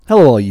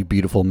Hello, all you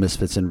beautiful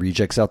misfits and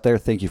rejects out there.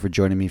 Thank you for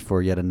joining me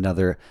for yet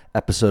another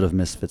episode of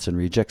Misfits and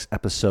Rejects,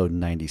 episode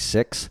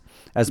 96.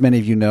 As many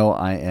of you know,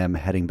 I am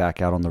heading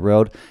back out on the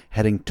road,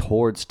 heading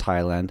towards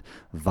Thailand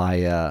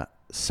via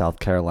South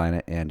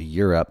Carolina and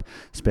Europe,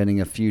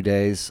 spending a few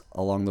days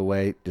along the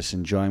way, just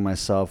enjoying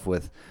myself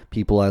with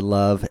people I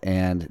love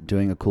and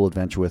doing a cool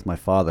adventure with my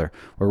father.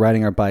 We're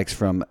riding our bikes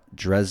from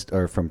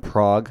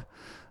Prague,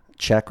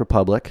 Czech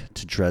Republic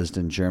to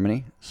Dresden,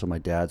 Germany. So my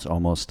dad's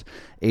almost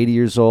 80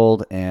 years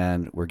old,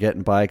 and we're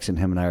getting bikes, and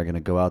him and I are going to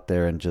go out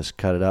there and just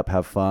cut it up,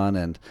 have fun,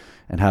 and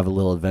have a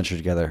little adventure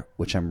together,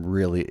 which I'm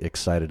really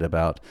excited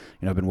about.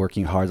 I've been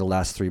working hard the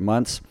last 3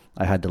 months.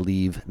 I had to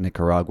leave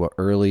Nicaragua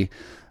early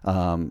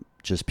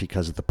just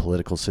because of the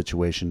political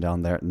situation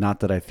down there. Not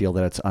that I feel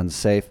that it's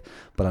unsafe,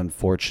 but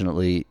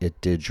unfortunately it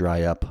did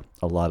dry up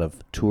a lot of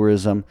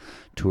tourism.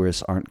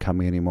 Tourists aren't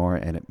coming anymore,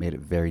 and it made it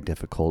very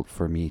difficult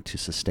for me to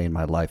sustain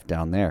my life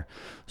down there.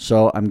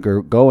 So I'm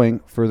going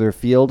further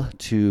afield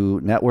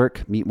to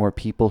network, meet more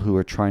people who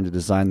are trying to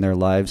design their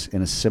lives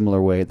in a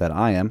similar way that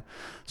I am.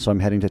 So I'm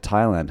heading to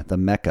Thailand, the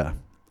Mecca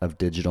of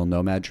digital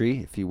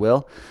nomadry, if you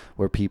will,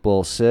 where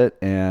people sit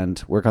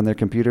and work on their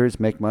computers,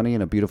 make money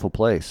in a beautiful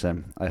place.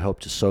 And I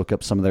hope to soak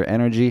up some of their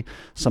energy,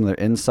 some of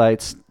their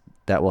insights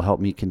that will help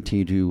me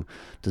continue to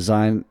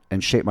design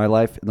and shape my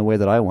life in the way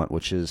that I want,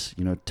 which is,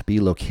 to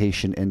be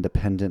location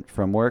independent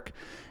from work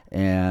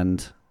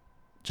and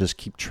just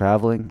keep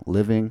traveling,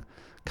 living,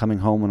 coming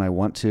home when I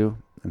want to,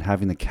 and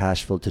having the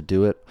cash flow to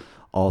do it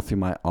all through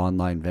my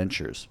online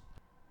ventures.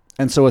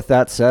 And so with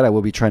that said, I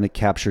will be trying to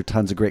capture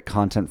tons of great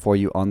content for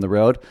you on the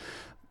road.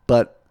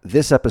 But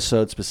this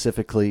episode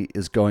specifically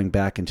is going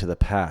back into the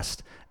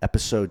past,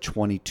 episode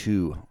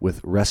 22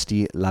 with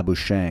Rusty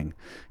Labuschagne.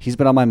 He's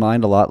been on my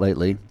mind a lot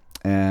lately,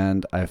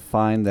 and I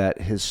find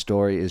that his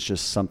story is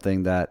just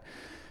something that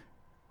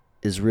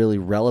is really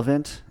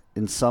relevant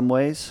in some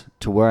ways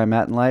to where I'm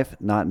at in life,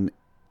 not in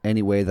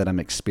any way that I'm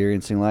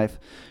experiencing life.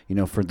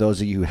 For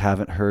those of you who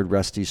haven't heard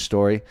Rusty's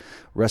story,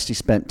 Rusty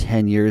spent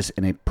 10 years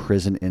in a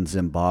prison in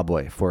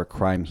Zimbabwe for a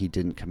crime he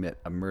didn't commit,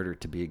 a murder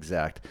to be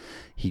exact.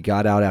 He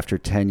got out after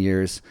 10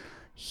 years.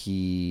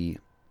 He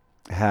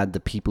had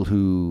the people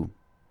who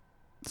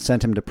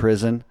sent him to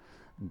prison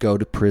go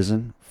to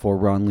prison for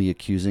wrongly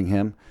accusing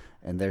him,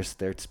 and they're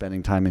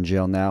spending time in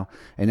jail now.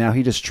 And now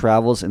he just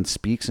travels and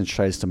speaks and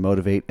tries to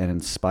motivate and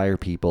inspire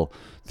people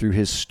through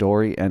his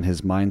story and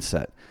his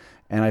mindset.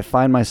 And I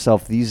find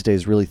myself these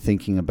days really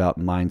thinking about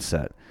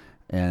mindset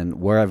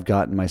and where I've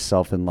gotten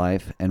myself in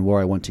life and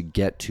where I want to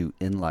get to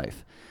in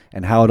life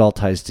and how it all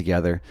ties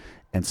together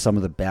and some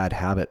of the bad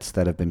habits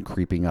that have been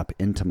creeping up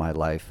into my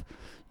life,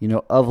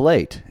 of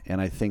late.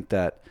 And I think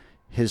that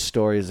his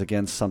story is,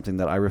 again, something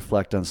that I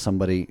reflect on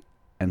somebody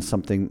and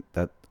something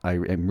that I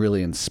am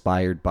really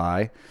inspired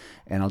by.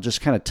 And I'll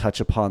just kind of touch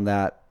upon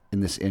that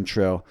in this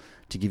intro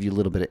to give you a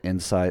little bit of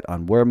insight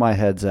on where my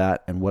head's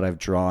at and what I've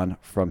drawn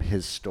from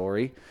his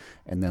story,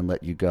 and then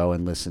let you go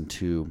and listen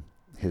to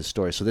his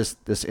story. So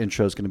this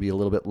intro is going to be a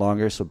little bit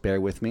longer, so bear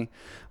with me.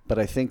 But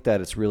I think that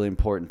it's really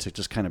important to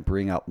just kind of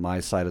bring out my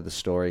side of the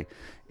story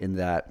in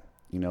that,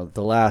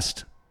 the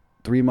last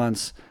 3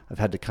 months I've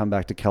had to come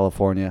back to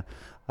California.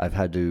 I've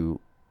had to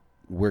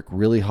work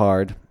really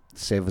hard,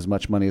 save as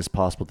much money as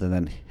possible, to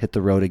then hit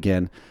the road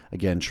again,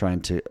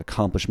 trying to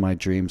accomplish my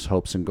dreams,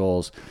 hopes, and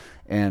goals.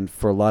 And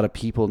for a lot of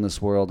people in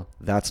this world,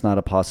 that's not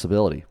a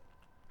possibility.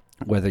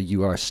 Whether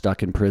you are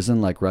stuck in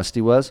prison like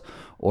Rusty was,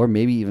 or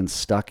maybe even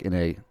stuck in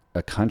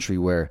a country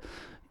where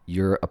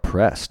you're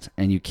oppressed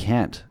and you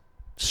can't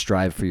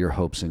strive for your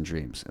hopes and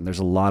dreams. And there's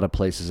a lot of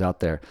places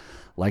out there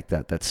like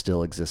that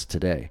still exist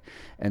today.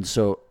 And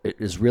so it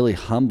is really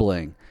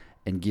humbling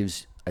and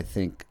gives, I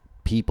think,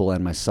 people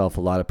and myself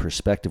a lot of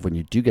perspective when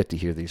you do get to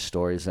hear these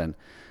stories. And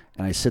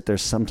I sit there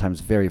sometimes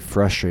very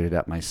frustrated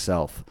at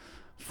myself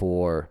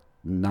for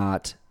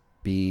not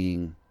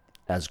being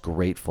as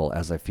grateful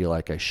as I feel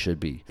like I should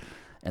be.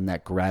 And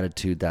that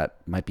gratitude that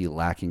might be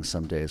lacking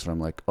some days when I'm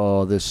like,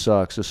 oh, this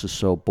sucks. This is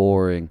so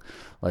boring.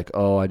 Like,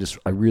 oh,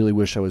 I really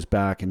wish I was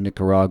back in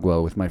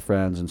Nicaragua with my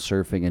friends and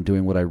surfing and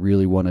doing what I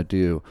really want to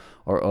do.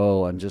 Or,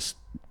 oh, I'm just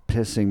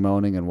pissing,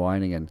 moaning, and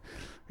whining. And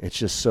it's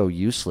just so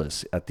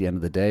useless at the end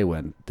of the day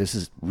when this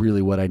is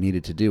really what I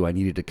needed to do. I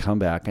needed to come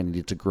back. I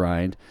needed to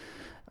grind.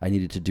 I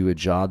needed to do a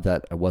job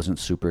that I wasn't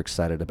super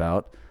excited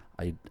about.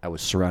 I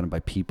was surrounded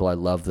by people I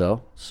love,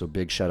 though. So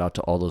big shout out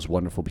to all those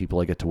wonderful people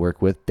I get to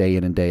work with day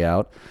in and day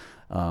out.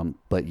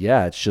 But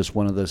yeah, it's just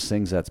one of those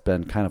things that's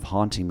been kind of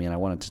haunting me. And I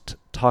wanted to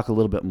talk a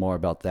little bit more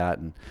about that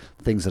and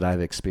things that I've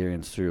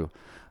experienced through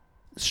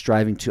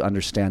striving to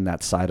understand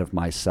that side of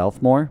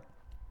myself more.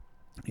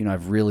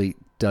 I've really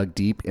dug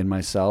deep in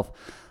myself.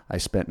 I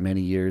spent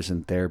many years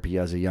in therapy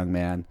as a young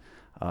man,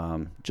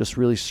 just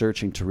really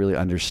searching to really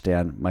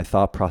understand my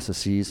thought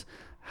processes,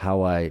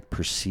 how I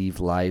perceive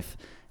life,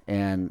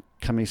 and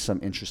coming to some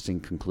interesting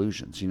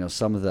conclusions.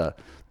 Some of the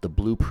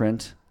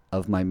blueprint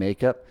of my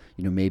makeup,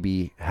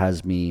 maybe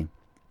has me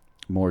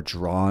more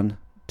drawn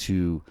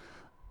to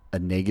a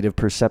negative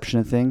perception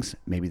of things.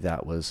 Maybe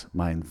that was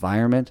my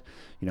environment,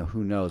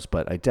 who knows?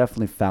 But I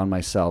definitely found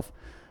myself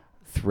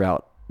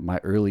throughout my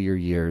earlier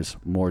years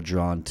more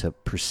drawn to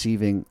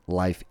perceiving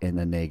life in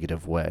a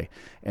negative way.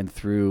 And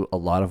through a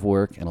lot of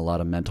work and a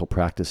lot of mental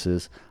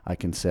practices, I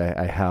can say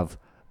I have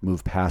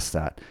moved past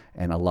that.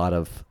 And a lot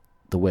of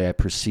the way I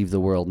perceive the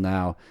world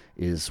now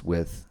is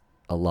with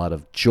a lot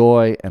of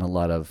joy and a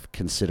lot of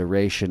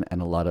consideration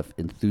and a lot of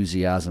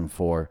enthusiasm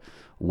for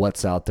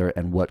what's out there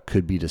and what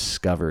could be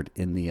discovered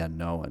in the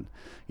unknown.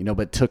 But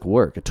it took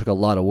work. It took a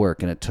lot of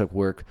work, and it took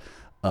work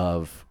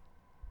of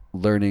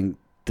learning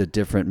the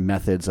different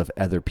methods of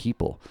other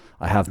people.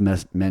 I have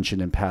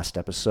mentioned in past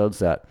episodes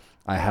that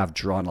I have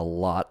drawn a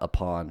lot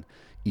upon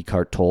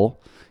Eckhart Tolle.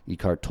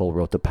 Eckhart Tolle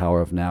wrote The Power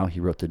of Now. He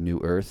wrote The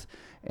New Earth,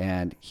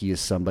 and he is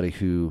somebody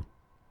who,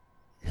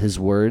 his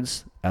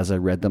words, as I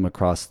read them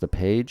across the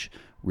page,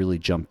 really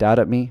jumped out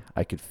at me.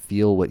 I could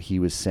feel what he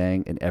was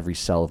saying in every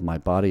cell of my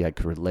body. I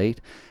could relate,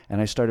 and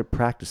I started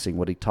practicing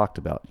what he talked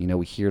about.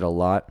 We hear it a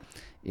lot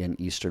in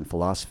Eastern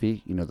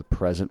philosophy. The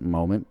present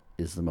moment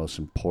is the most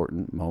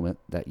important moment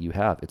that you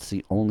have. It's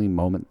the only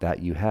moment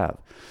that you have.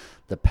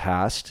 The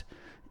past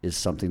is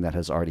something that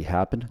has already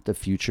happened. The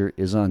future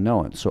is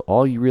unknown. So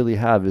all you really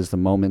have is the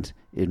moment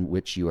in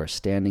which you are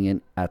standing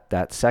in at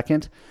that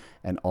second,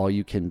 and all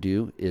you can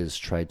do is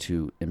try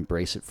to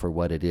embrace it for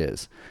what it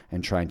is,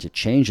 and trying to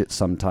change it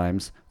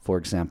sometimes. For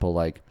example,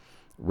 like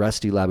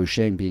Rusty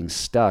Labuschagne being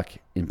stuck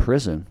in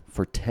prison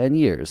for 10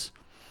 years,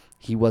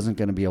 he wasn't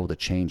going to be able to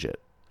change it.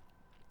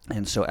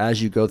 And so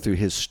as you go through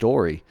his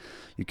story,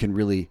 you can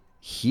really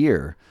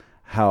hear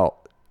how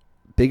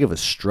big of a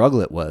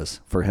struggle it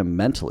was for him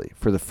mentally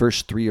for the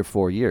first 3 or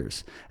 4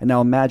 years. And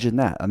now imagine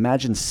that.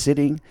 Imagine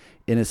sitting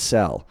in a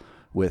cell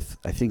with,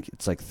 I think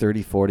it's like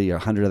 30, 40, or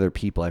 100 other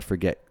people, I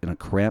forget, in a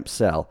cramped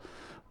cell,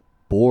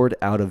 bored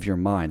out of your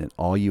mind, and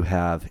all you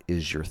have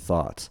is your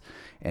thoughts.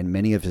 And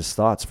many of his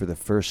thoughts for the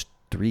first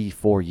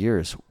 3-4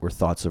 years were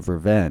thoughts of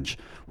revenge,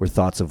 were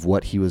thoughts of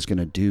what he was going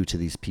to do to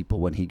these people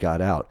when he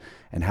got out,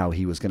 and how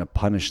he was going to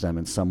punish them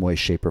in some way,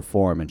 shape, or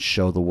form, and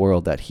show the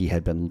world that he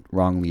had been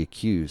wrongly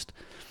accused.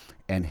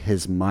 And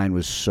his mind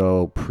was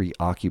so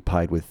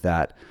preoccupied with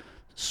that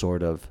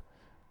sort of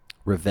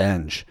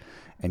revenge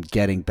and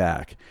getting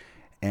back.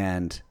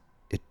 And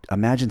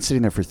imagine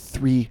sitting there for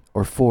 3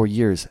 or 4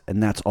 years,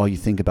 and that's all you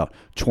think about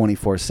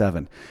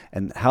 24/7.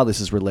 And how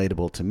this is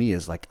relatable to me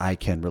is like I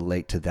can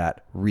relate to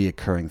that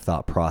reoccurring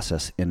thought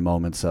process in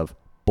moments of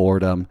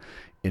boredom,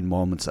 in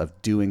moments of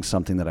doing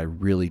something that I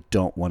really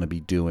don't want to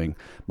be doing.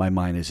 My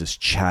mind is just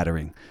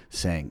chattering,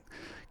 saying,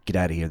 get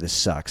out of here, this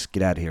sucks.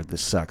 Get out of here,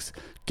 this sucks.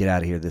 Get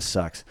out of here, this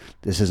sucks.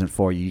 This isn't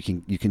for you.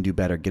 You can do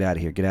better. Get out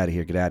of here, get out of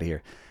here, get out of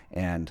here.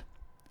 And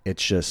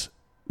it's just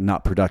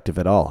not productive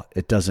at all.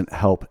 It doesn't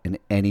help in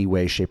any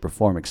way, shape, or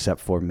form except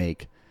for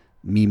make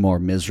me more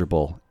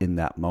miserable in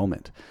that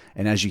moment.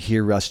 And as you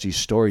hear Rusty's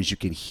stories, you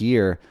can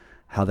hear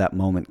how that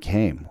moment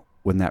came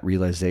when that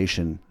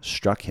realization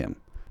struck him.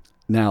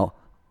 Now,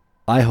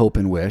 I hope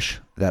and wish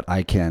that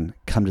I can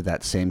come to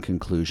that same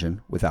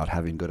conclusion without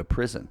having to go to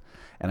prison.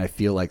 And I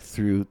feel like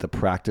through the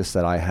practice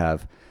that I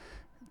have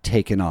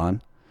taken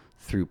on,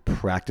 through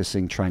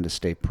practicing trying to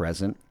stay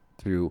present,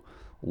 through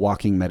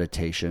walking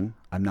meditation,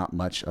 I'm not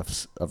much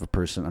of a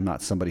person. I'm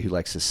not somebody who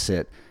likes to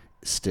sit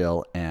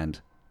still and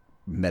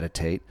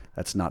meditate.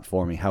 That's not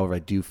for me. However, I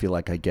do feel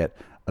like I get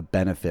a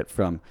benefit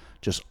from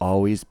just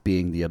always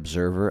being the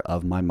observer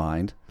of my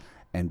mind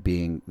and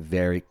being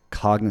very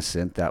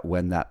cognizant that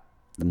when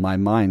my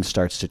mind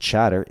starts to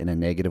chatter in a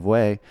negative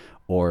way,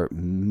 or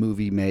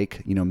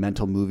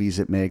mental movies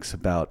it makes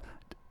about,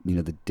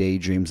 the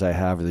daydreams I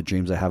have or the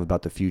dreams I have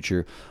about the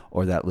future,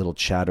 or that little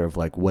chatter of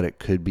like what it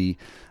could be,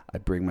 I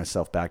bring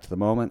myself back to the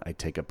moment, I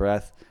take a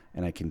breath,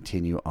 and I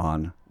continue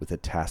on with the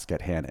task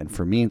at hand. And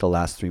for me, the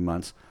last 3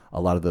 months, a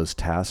lot of those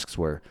tasks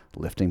were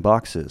lifting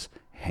boxes,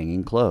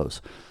 hanging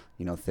clothes,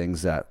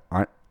 things that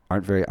I'm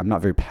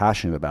not very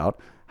passionate about.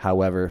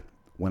 However,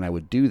 when I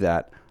would do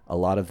that, a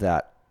lot of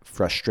that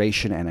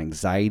frustration and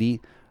anxiety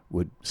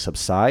would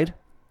subside,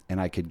 and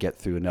I could get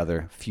through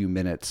another few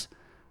minutes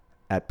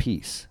at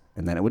peace.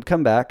 And then it would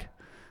come back,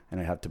 and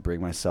I'd have to bring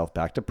myself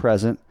back to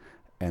present,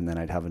 and then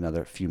I'd have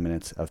another few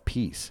minutes of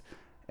peace.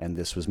 And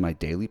this was my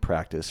daily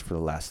practice for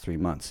the last 3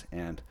 months.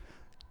 And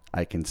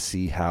I can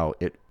see how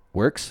it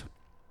works.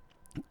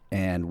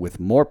 And with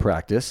more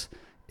practice,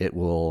 it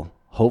will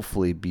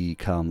hopefully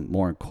become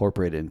more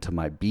incorporated into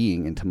my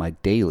being, into my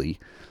daily,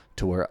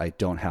 to where I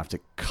don't have to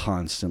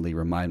constantly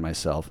remind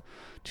myself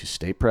to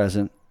stay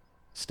present,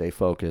 stay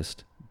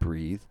focused,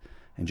 breathe,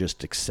 and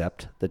just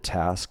accept the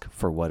task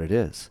for what it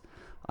is.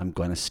 I'm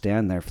going to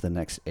stand there for the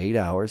next 8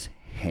 hours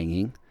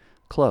hanging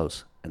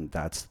clothes. And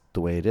that's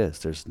the way it is.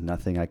 There's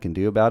nothing I can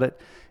do about it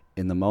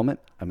in the moment.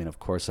 I mean, of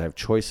course, I have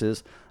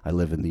choices. I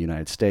live in the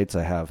United States.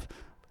 I have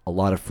a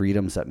lot of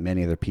freedoms that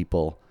many other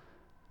people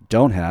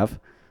don't have.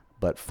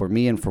 But for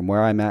me and from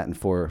where I'm at and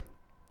for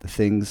the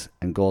things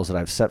and goals that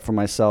I've set for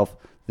myself,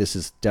 this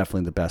is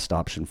definitely the best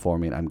option for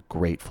me. And I'm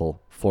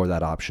grateful for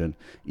that option,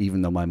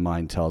 even though my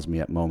mind tells me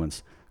at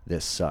moments,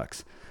 this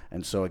sucks.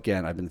 And so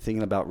again, I've been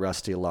thinking about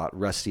Rusty a lot.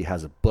 Rusty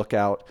has a book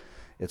out.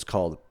 It's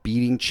called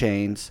Beating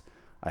Chains.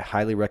 I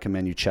highly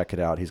recommend you check it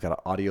out. He's got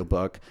an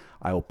audiobook.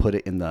 I will put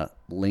it in the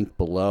link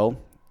below.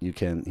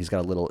 He's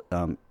got a little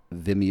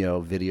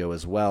Vimeo video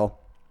as well.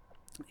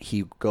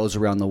 He goes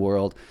around the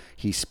world.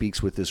 He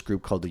speaks with this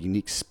group called the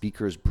Unique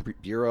Speakers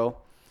Bureau,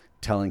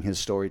 telling his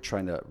story,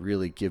 trying to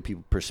really give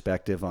people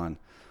perspective on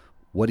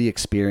what he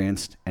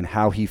experienced and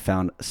how he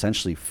found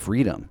essentially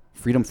freedom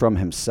from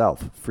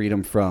himself,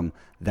 freedom from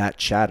that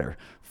chatter,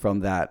 from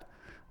that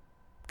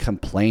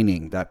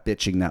complaining, that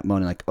bitching, that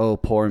moaning, like, oh,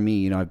 poor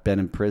me, I've been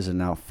in prison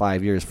now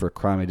 5 years for a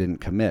crime I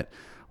didn't commit,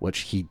 which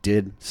he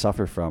did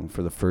suffer from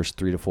for the first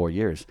 3 to 4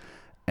 years.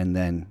 And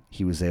then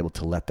he was able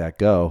to let that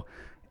go,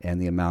 and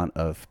the amount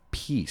of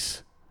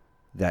peace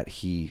that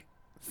he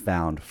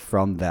found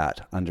from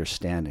that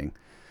understanding.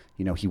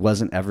 He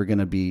wasn't ever going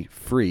to be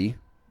free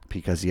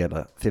because he had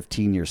a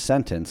 15-year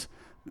sentence,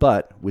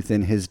 but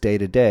within his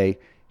day-to-day,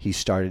 he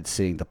started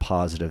seeing the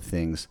positive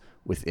things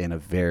within a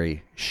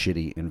very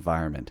shitty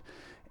environment.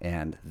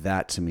 And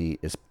that to me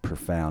is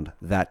profound.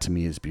 That to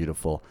me is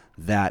beautiful.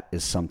 That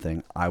is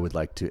something I would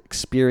like to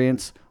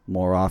experience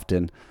more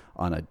often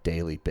on a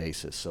daily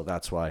basis. So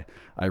that's why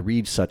I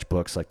read such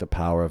books like The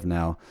Power of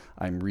Now.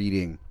 I'm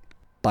reading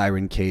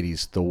Byron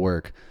Katie's The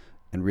Work,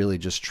 and really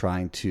just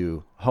trying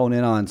to hone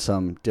in on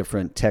some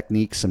different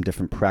techniques, some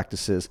different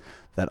practices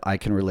that I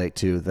can relate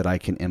to, that I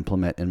can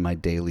implement in my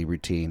daily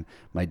routine,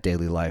 my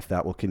daily life,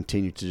 that will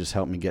continue to just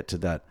help me get to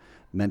that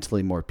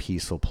mentally more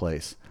peaceful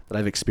place that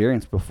I've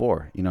experienced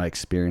before. I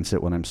experience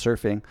it when I'm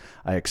surfing.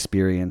 I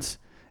experience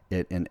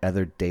it in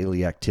other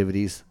daily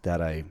activities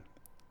that I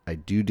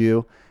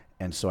do.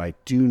 And so I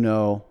do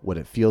know what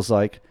it feels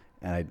like,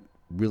 and I'd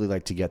really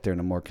like to get there in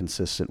a more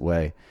consistent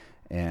way.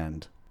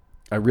 And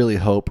I really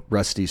hope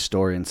Rusty's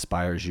story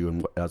inspires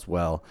you as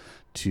well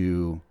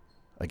to,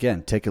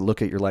 again, take a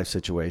look at your life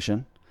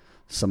situation.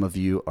 Some of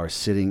you are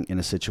sitting in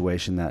a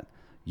situation that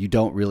you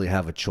don't really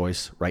have a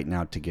choice right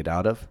now to get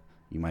out of.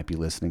 You might be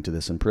listening to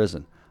this in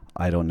prison.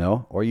 I don't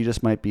know. Or you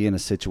just might be in a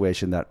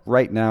situation that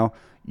right now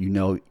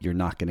you're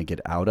not going to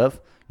get out of.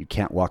 You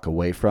can't walk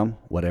away from,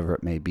 whatever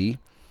it may be.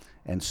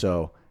 And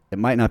so it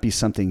might not be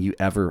something you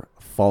ever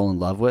fall in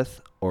love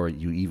with or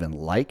you even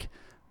like,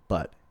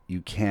 but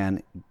you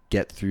can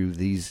get through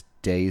these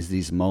days,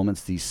 these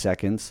moments, these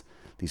seconds,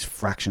 these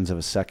fractions of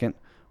a second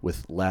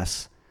with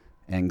less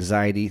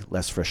anxiety,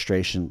 less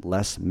frustration,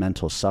 less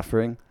mental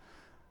suffering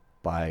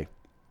by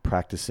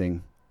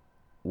practicing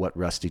what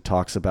Rusty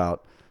talks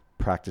about,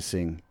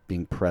 practicing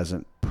being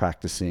present,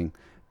 practicing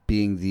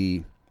being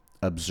the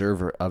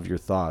observer of your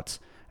thoughts,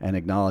 and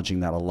acknowledging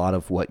that a lot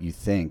of what you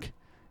think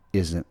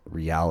isn't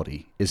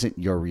reality, isn't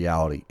your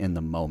reality in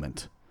the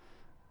moment.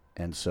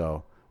 And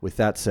so with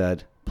that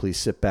said, please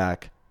sit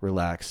back,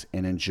 relax,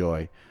 and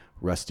enjoy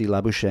Rusty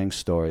Labushang's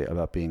story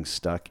about being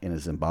stuck in a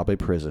Zimbabwe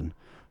prison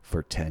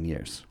for 10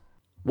 years.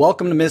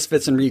 Welcome to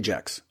Misfits and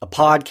Rejects, a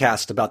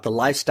podcast about the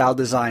lifestyle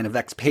design of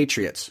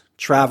expatriates,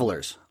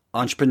 travelers,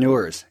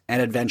 entrepreneurs,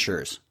 and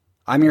adventurers.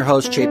 I'm your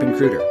host, Chapin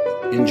Kruder.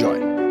 Enjoy.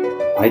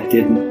 I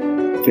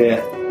didn't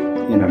fit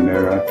in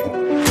America.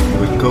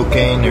 With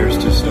cocaine, there's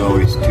just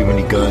always too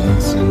many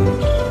guns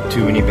and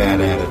too many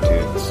bad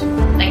attitudes.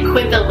 Like,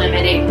 quit the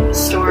limiting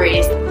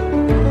stories.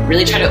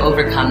 Really try to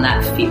overcome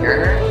that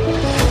fear.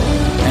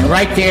 And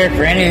right there,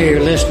 for any of your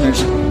listeners,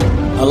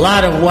 a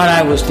lot of what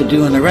I was to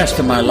do in the rest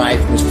of my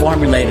life was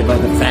formulated by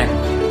the fact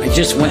I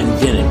just went and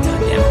did it,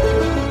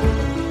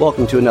 goddamn.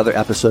 Welcome to another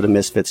episode of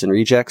Misfits and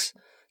Rejects.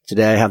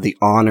 Today I have the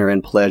honor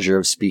and pleasure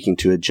of speaking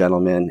to a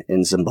gentleman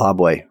in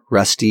Zimbabwe,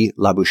 Rusty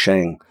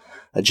Labushang,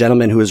 a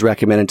gentleman who was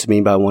recommended to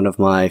me by one of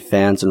my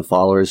fans and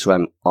followers, who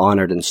I'm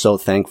honored and so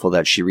thankful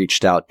that she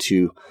reached out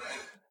to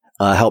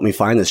help me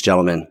find this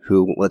gentleman,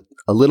 who, with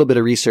a little bit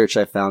of research,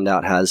 I found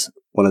out has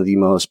one of the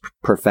most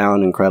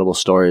profound, incredible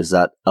stories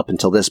that up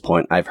until this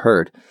point I've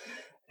heard,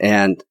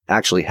 and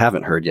actually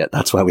haven't heard yet.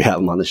 That's why we have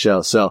him on the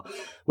show. So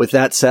with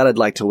that said, I'd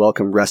like to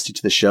welcome Rusty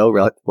to the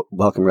show.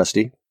 Welcome,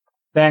 Rusty.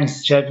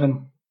 Thanks,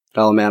 Chapin.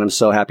 Oh man, I'm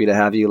so happy to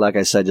have you. Like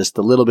I said, just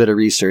a little bit of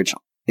research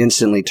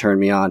instantly turned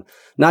me on,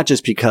 not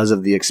just because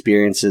of the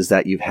experiences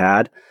that you've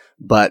had,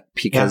 but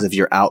because of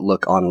your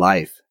outlook on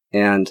life.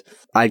 And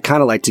I'd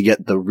kind of like to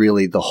get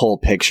the whole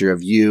picture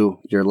of you,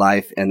 your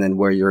life, and then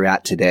where you're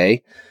at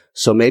today.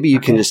 So maybe you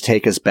can just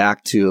take us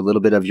back to a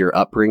little bit of your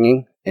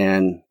upbringing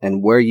and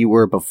where you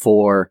were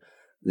before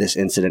this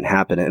incident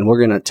happened. And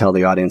we're going to tell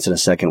the audience in a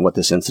second what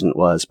this incident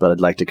was, but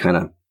I'd like to kind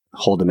of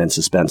hold them in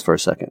suspense for a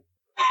second.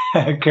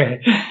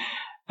 Okay.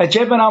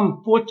 Chapin,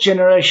 I'm fourth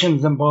generation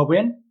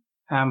Zimbabwean.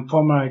 I'm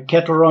from a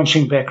cattle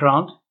ranching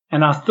background,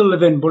 and I still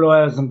live in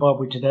Bulawayo,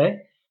 Zimbabwe today,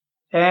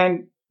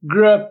 and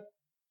grew up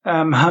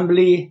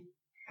humbly.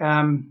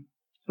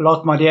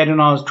 Lost my dad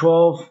when I was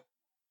 12.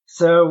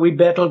 So we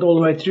battled all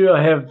the way through.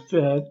 I have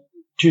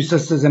two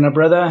sisters and a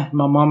brother.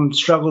 My mom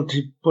struggled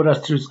to put us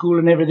through school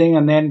and everything.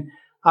 And then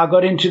I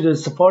got into the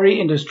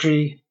safari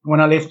industry when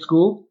I left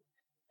school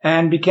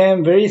and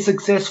became very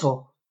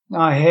successful.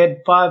 I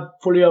had 5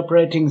 fully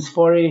operating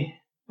safari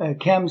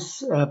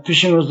camps,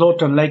 fishing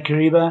resort on Lake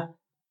Kariba.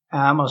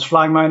 I was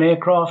flying my own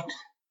aircraft.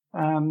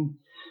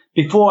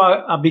 Before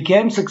I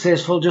became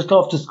successful, just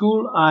after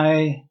school,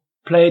 I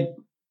played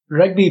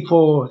rugby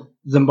for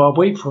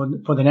Zimbabwe, for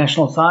the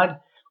national side,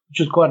 which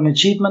was quite an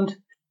achievement.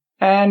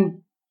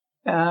 And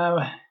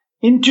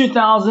in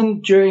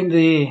 2000, during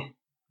the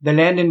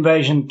land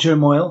invasion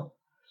turmoil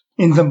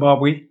in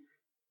Zimbabwe,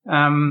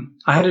 I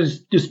had a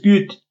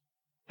dispute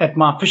at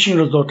my fishing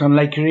resort on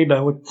Lake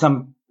Kariba with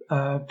some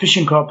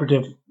fishing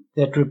cooperative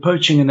that were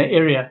poaching in the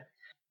area,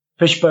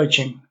 fish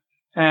poaching.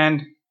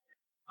 And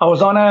I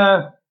was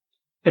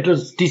it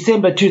was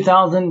December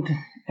 2000,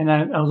 and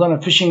I was on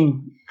a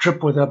fishing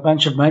trip with a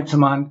bunch of mates of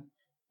mine.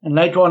 And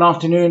later one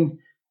afternoon,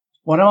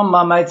 one of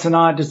my mates and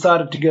I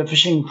decided to go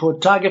fishing for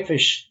tiger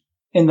fish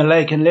in the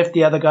lake and left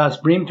the other guys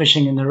bream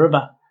fishing in the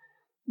river,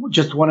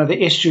 just one of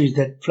the estuaries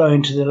that flow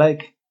into the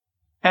lake.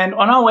 And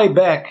on our way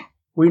back,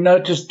 we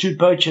noticed two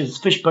poachers,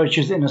 fish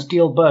poachers in a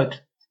steel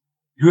boat,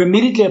 who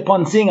immediately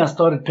upon seeing us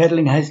started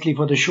paddling hastily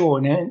for the shore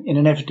in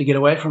an effort to get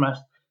away from us.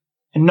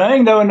 And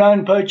knowing they were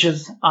known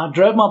poachers, I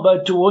drove my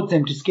boat towards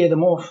them to scare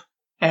them off.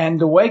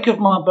 And the wake of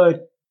my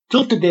boat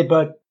tilted their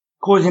boat,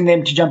 causing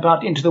them to jump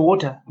out into the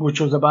water, which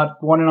was about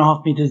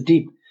 1.5 meters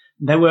deep.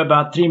 They were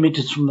about 3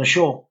 meters from the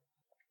shore.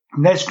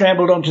 And they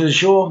scrambled onto the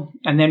shore,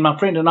 and then my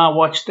friend and I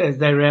watched as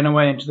they ran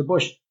away into the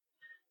bush.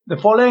 The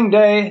following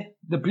day,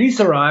 the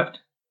police arrived,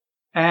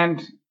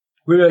 and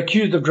we were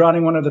accused of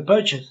drowning one of the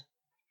poachers.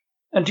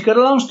 And to cut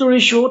a long story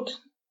short,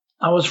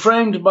 I was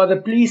framed by the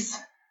police,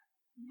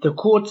 the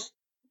courts,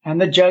 and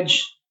the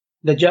judge,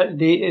 and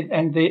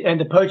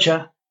the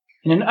poacher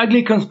in an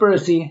ugly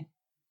conspiracy,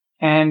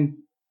 and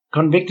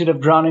convicted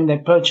of drowning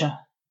that poacher.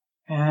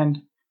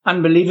 And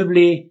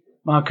unbelievably,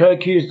 my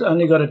co-accused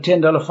only got a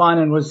 $10 fine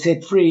and was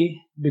set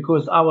free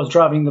because I was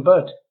driving the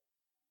boat.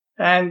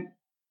 And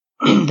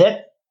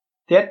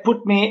that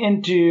put me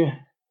into,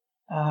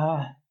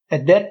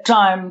 at that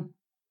time,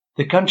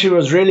 the country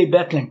was really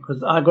battling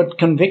because I got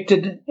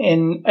convicted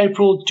in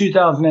April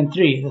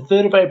 2003, the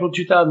 3rd of April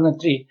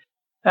 2003.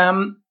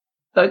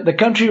 The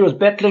country was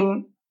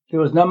battling. There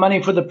was no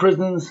money for the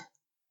prisons.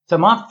 So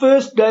my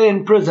first day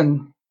in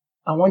prison,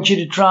 I want you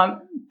to try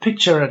and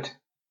picture it.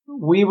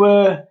 We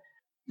were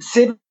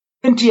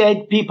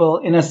 78 people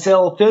in a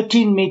cell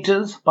 13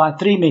 meters by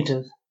 3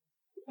 meters.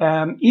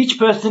 Each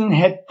person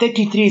had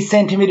 33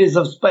 centimeters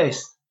of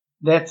space.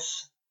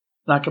 That's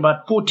like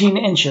about 14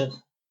 inches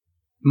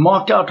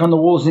marked out on the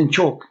walls in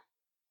chalk.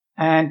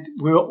 And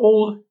we were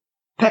all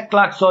packed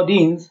like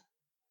sardines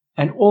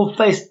and all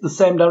faced the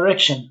same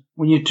direction.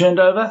 When you turned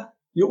over,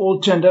 you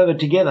all turned over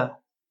together.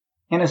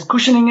 And as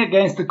cushioning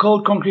against the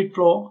cold concrete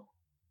floor,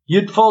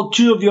 you'd fold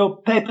 2 of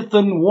your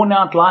paper-thin,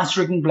 worn-out,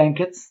 lice-ridden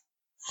blankets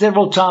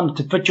several times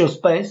to fit your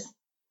space,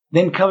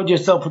 then covered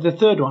yourself with a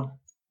third one.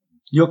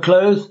 Your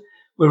clothes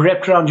were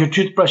wrapped around your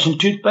toothbrush and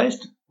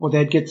toothpaste, or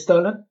they'd get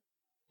stolen,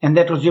 and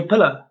that was your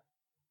pillow.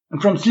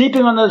 And from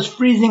sleeping on those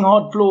freezing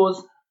hard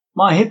floors,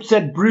 my hips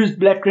had bruised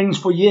black rings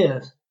for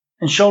years,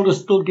 and shoulders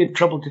still give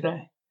trouble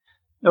today.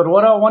 But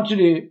what I wanted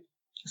to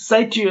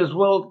say to you as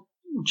well,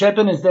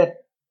 Chapin, is that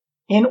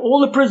in all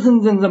the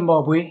prisons in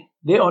Zimbabwe,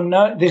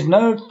 there's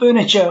no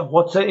furniture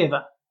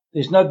whatsoever.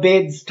 There's no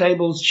beds,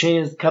 tables,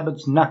 chairs,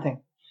 cupboards,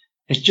 nothing.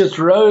 It's just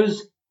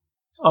rows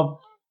of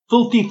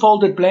filthy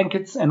folded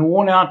blankets and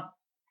worn out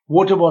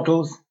water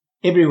bottles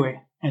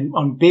everywhere and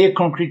on bare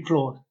concrete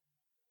floors.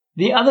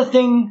 The other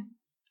thing,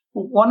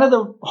 one of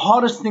the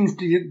hardest things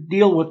to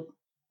deal with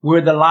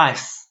were the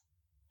lice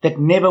that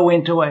never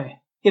went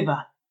away,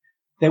 ever.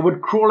 They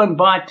would crawl and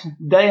bite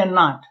day and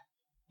night,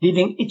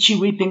 leaving itchy,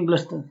 weeping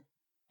blisters.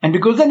 And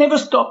because they never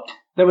stopped,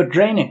 they were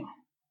draining,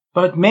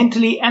 both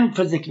mentally and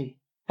physically,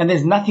 and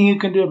there's nothing you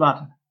can do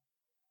about it.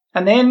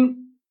 And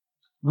then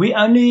we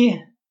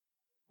only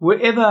were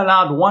ever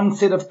allowed one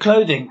set of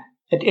clothing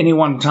at any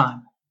one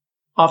time.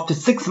 After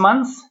 6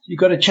 months, you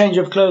got a change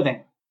of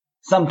clothing,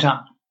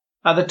 sometimes.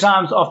 Other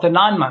times after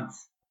 9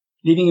 months,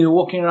 leaving you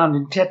walking around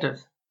in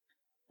tatters.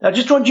 I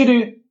just want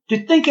you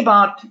to think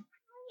about,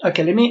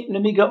 okay, let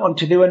me go on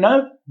to, there were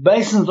no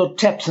basins or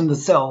taps in the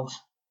cells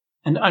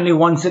and only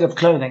one set of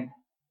clothing.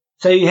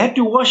 So you had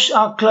to wash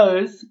our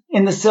clothes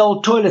in the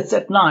cell toilets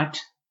at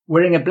night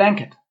wearing a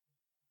blanket,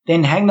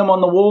 then hang them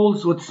on the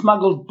walls with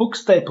smuggled book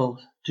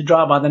staples to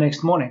dry by the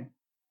next morning.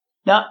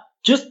 Now,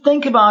 just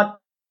think about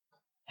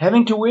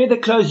having to wear the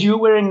clothes you're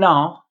wearing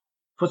now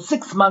for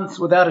 6 months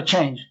without a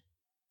change.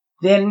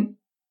 Then,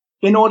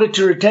 in order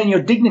to retain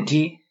your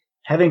dignity,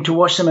 having to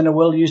wash them in a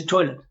well-used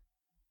toilet.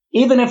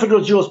 Even if it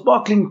was your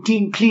sparkling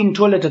clean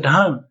toilet at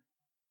home,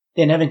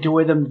 then having to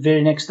wear them the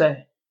very next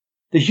day.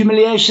 The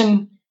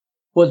humiliation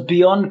was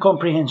beyond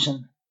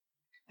comprehension.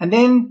 And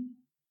then,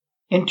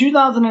 in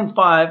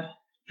 2005,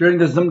 during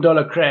the Zim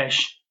dollar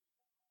crash,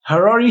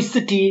 Harare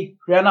City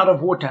ran out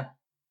of water.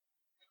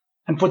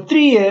 And for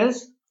 3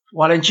 years,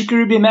 while in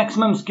Chikurubi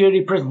Maximum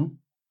Security Prison,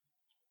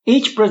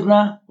 each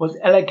prisoner was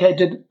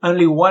allocated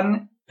only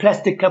 1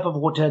 plastic cup of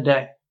water a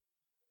day.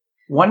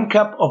 1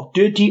 cup of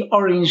dirty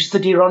orange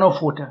city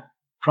runoff water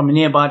from a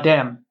nearby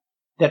dam.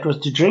 That was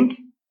to drink,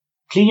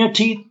 clean your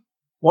teeth,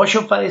 wash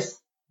your face,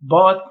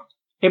 bath,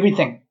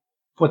 everything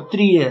for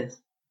 3 years.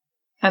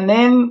 And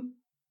then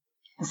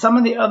some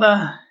of the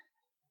other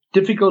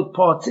difficult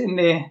parts in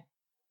there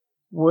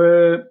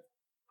were,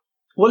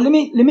 well, let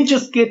me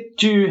just get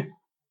to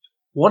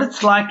what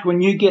it's like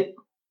when you get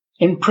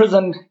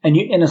imprisoned and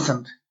you're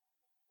innocent.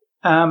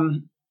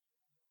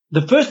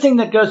 The first thing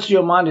that goes through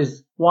your mind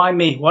is, why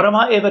me? What have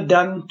I ever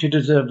done to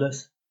deserve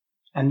this?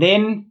 And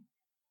then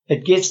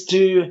it gets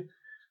to,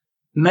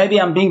 maybe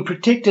I'm being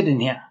protected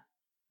in here.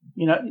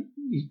 You know,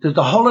 there's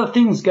a whole lot of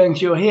things going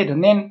through your head.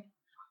 And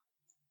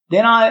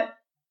then I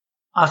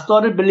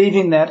started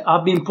believing that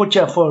I've been put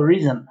here for a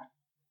reason.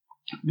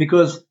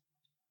 Because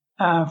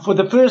for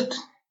the first,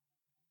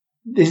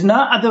 there's no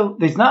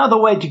other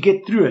way to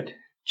get through it,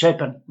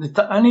 Chapin. It's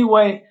the only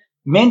way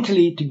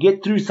mentally to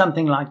get through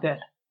something like that.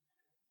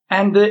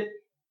 And the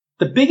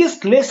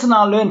biggest lesson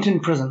I learned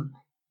in prison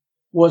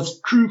was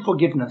true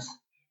forgiveness.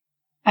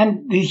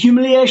 And the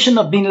humiliation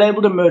of being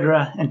labeled a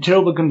murderer and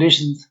terrible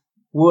conditions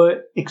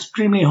were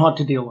extremely hard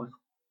to deal with,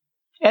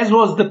 as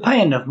was the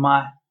pain of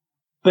my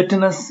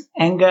bitterness,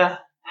 anger,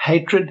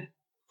 hatred,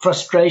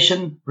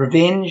 frustration,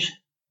 revenge.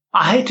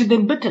 I hated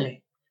them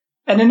bitterly,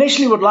 and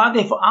initially would lie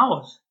there for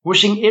hours,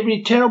 wishing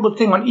every terrible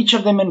thing on each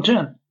of them in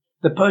turn: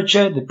 the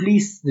poacher, the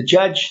police, the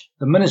judge,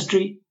 the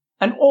ministry,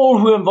 and all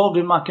who were involved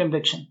in my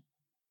conviction.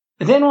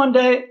 But then one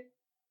day,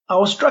 I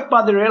was struck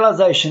by the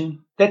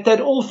realization that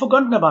they'd all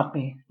forgotten about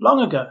me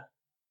long ago.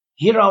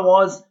 Here I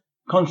was,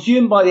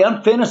 consumed by the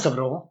unfairness of it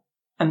all,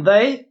 and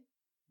they,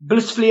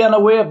 blissfully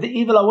unaware of the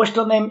evil I wished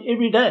on them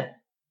every day.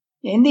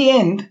 In the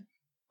end,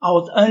 I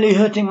was only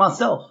hurting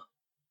myself.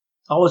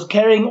 I was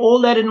carrying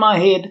all that in my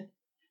head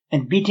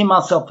and beating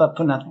myself up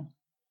for nothing.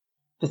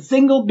 The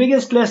single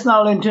biggest lesson I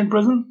learned in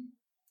prison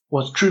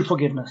was true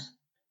forgiveness.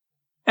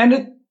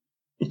 And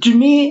to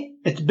me,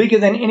 it's bigger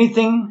than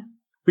anything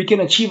we can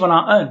achieve on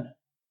our own.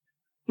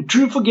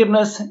 True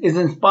forgiveness is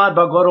inspired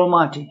by God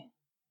Almighty,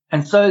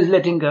 and so is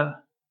letting go.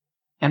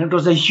 And it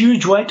was a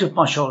huge weight off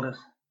my shoulders.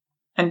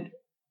 And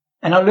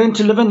I learned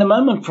to live in the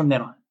moment from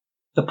then on.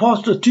 The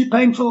past was too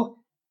painful,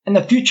 and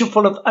the future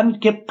full of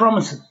unkept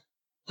promises.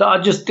 So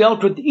I just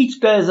dealt with each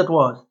day as it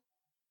was,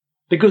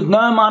 because no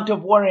amount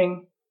of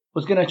worrying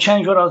was going to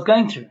change what I was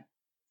going through.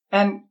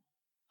 And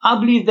I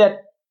believe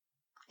that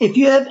if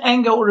you have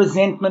anger or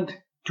resentment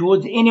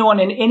towards anyone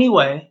in any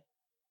way,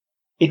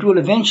 it will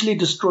eventually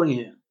destroy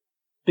you,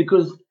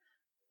 because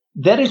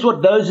that is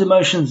what those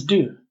emotions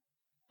do.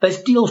 They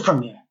steal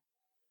from you.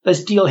 They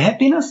steal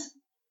happiness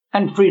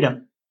and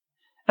freedom.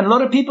 And a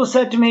lot of people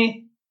say to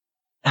me,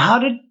 how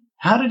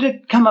did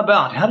it come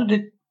about? How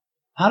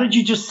did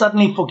you just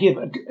suddenly forgive?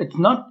 It's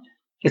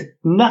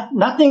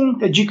nothing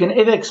that you can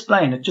ever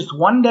explain. It's just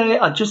one day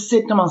I just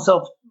said to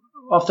myself,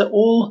 after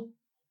all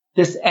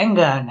this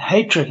anger and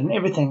hatred and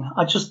everything,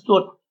 I just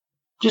thought,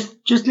 just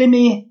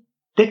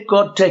let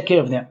God take care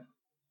of them.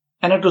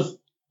 And it was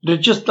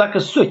just like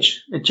a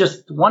switch. It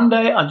just, one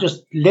day I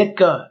just let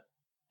go,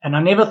 and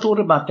I never thought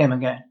about them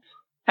again.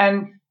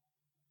 And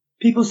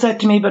people say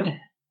to me, but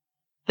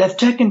they've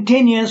taken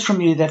 10 years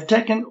from you. They've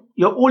taken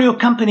all your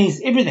companies,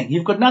 everything.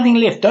 You've got nothing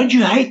left. Don't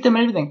you hate them,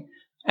 everything?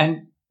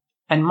 And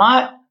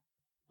my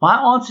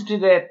answer to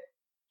that,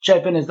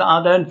 Chapin, is that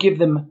I don't give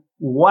them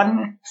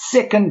 1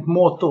 second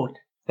more thought.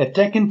 They've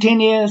taken 10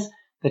 years.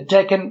 They've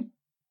taken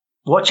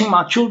watching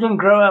my children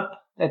grow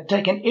up. They've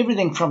taken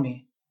everything from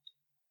me.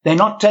 They're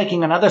not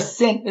taking another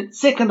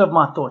second of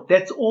my thought.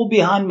 That's all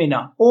behind me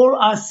now. All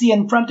I see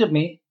in front of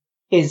me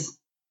is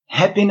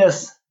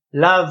happiness,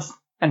 love,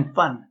 and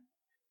fun.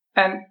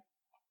 And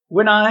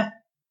when I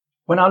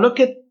look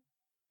at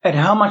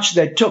how much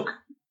they took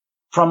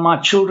from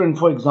my children,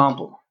 for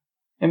example,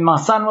 and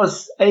my son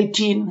was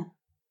 18,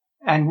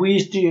 and we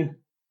used to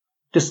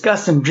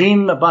discuss and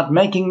dream about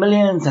making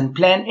millions and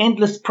plan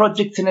endless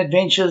projects and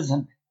adventures,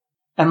 and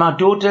my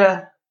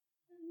daughter,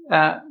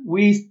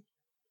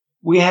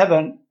 we have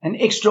an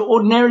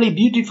extraordinarily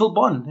beautiful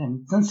bond.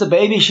 And since a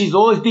baby, she's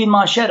always been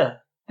my shadow.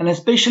 And as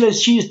special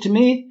as she is to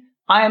me,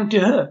 I am to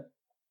her.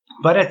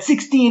 But at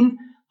 16,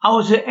 I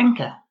was her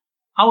anchor.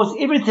 I was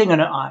everything in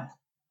her eyes.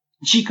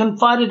 She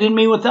confided in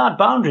me without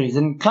boundaries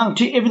and clung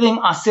to everything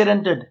I said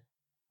and did.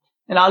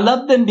 And I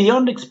loved them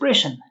beyond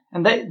expression.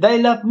 And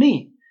they loved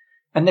me.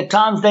 And the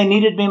times they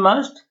needed me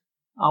most,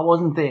 I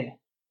wasn't there.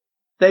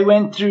 They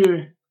went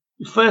through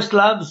first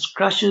loves,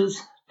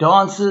 crushes,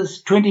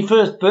 dances,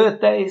 21st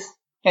birthdays,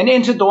 and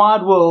entered the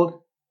wide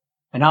world,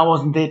 and I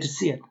wasn't there to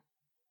see it.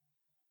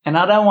 And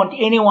I don't want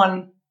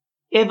anyone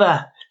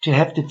ever to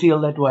have to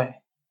feel that way.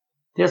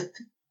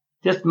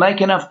 Just make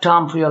enough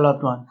time for your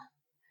loved ones.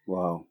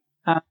 Wow.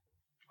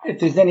 If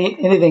there's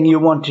anything you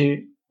want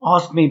to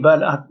ask me,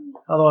 but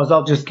otherwise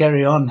I'll just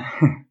carry on.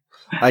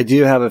 I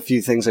do have a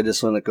few things I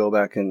just want to go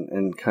back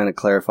and kind of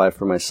clarify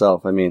for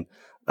myself. I mean,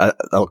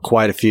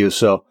 quite a few.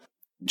 So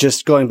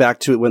just going back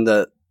to it, when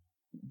did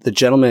the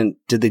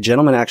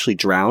gentleman actually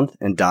drown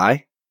and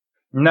die?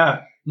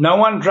 No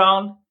one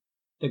drowned.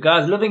 The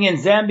guy's living in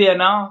Zambia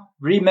now,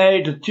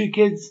 remarried with 2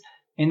 kids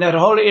in that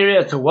whole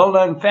area. It's a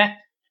well-known fact.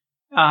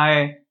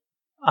 I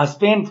I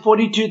spent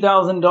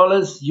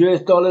 $42,000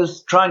 US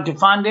dollars trying to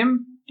find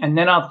him. And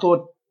then I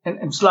thought, and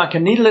it's like a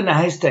needle in a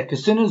haystack.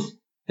 As soon as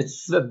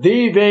it's a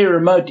very, very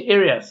remote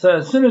area. So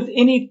as soon as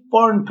any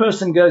foreign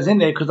person goes in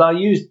there, because I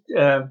used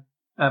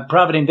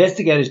private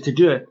investigators to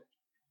do it,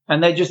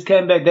 and they just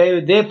came back. They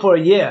were there for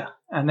a year,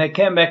 and they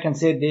came back and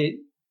said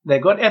they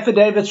got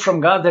affidavits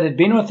from guys that had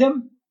been with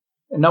him,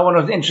 and no one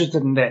was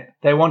interested in that.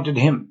 They wanted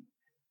him.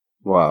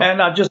 Wow.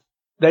 And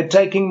they're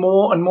taking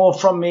more and more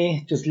from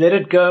me. Just let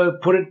it go,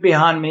 put it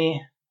behind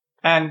me.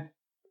 And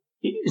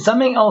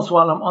something else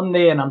while I'm on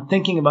there and I'm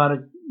thinking about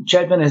it,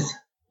 Chapman, is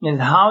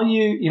how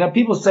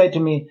people say to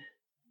me,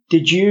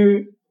 did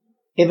you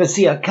ever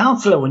see a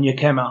counselor when you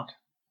came out?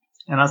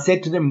 And I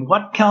said to them,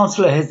 what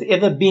counselor has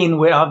ever been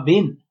where I've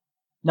been?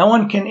 No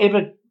one can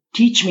ever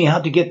teach me how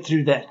to get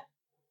through that.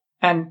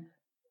 And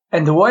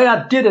the way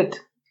I did it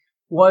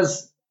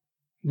was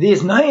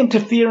there's no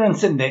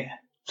interference in there.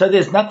 So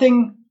there's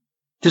nothing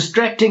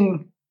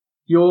distracting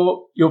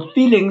your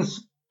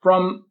feelings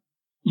from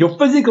your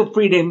physical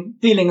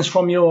feelings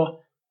from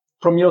your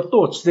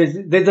thoughts.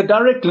 There's a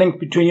direct link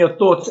between your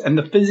thoughts and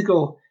your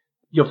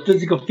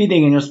physical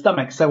feeling in your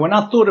stomach. So when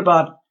I thought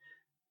about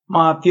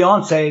my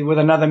fiance with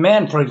another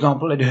man, for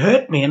example, it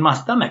hurt me in my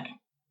stomach.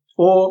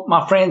 Or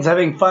my friends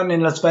having fun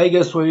in Las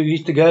Vegas where we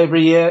used to go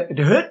every year, it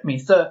hurt me.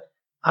 So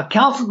I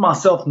counseled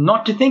myself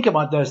not to think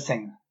about those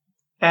things.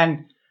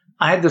 And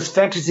I had this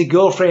fantasy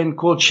girlfriend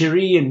called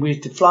Cherie, and we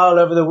used to fly all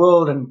over the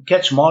world and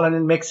catch marlin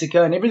in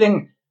Mexico, and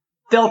everything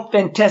felt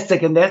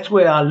fantastic. And that's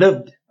where I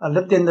lived. I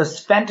lived in this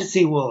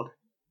fantasy world,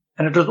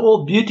 and it was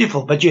all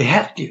beautiful, but you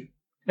have to.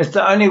 It's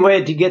the only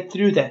way to get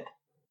through that.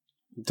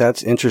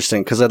 That's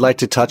interesting, because I'd like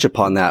to touch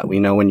upon that. We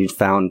know when you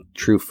found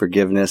true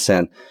forgiveness,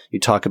 and you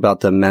talk about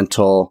the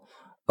mental,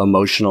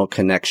 emotional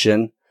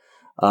connection.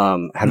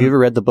 Have you ever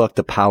read the book,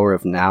 The Power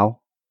of Now?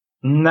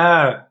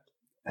 No.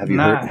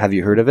 Have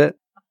you heard of it?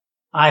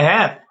 I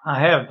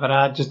have, but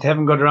I just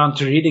haven't got around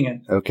to reading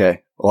it.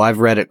 Okay. Well, I've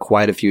read it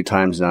quite a few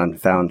times now and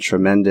found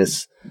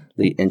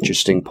tremendously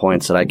interesting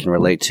points that I can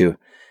relate to.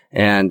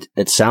 And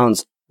it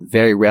sounds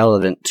very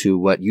relevant to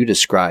what you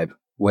describe,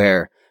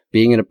 where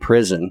being in a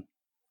prison,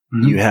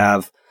 you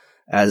have,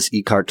 as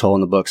Eckhart Tolle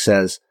in the book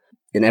says,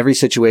 in every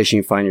situation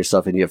you find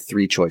yourself in, you have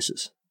three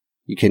choices.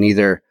 You can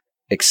either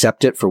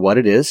accept it for what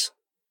it is.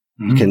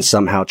 You can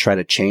somehow try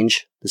to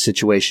change the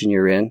situation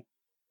you're in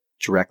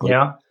directly.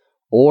 Yeah.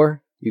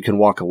 Or you can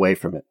walk away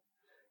from it.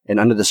 And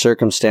under the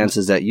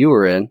circumstances that you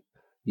were in,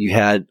 you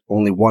had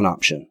only one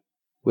option,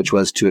 which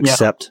was to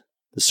accept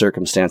the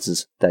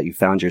circumstances that you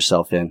found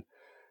yourself in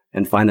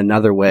and find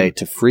another way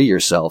to free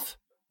yourself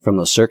from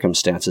those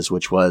circumstances,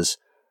 which was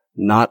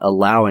not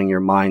allowing your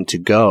mind to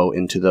go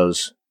into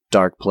those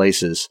dark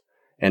places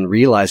and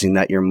realizing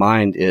that your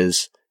mind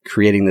is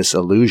creating this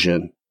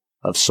illusion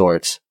of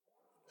sorts.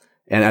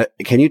 And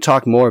can you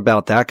talk more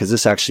about that? Because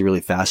this actually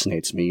really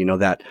fascinates me. You know,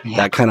 that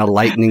kind of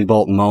lightning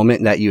bolt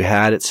moment that you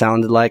had, it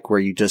sounded like, where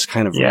you just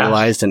kind of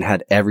realized and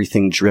had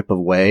everything drip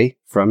away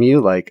from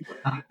you. Like,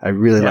 I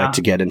really like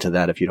to get into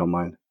that, if you don't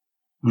mind.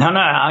 No,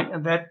 I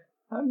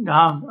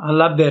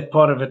love that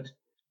part of it.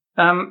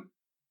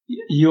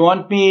 You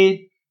want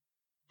me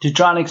to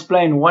try and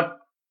explain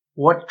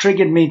what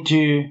triggered me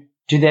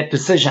to that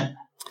decision?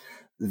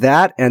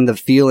 That and the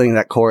feeling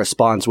that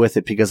corresponds with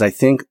it, because I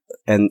think,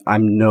 and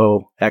I'm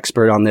no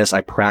expert on this, I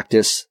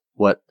practice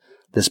what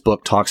this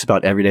book talks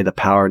about every day, the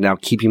power now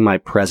keeping my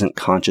present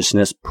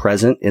consciousness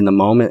present in the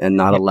moment and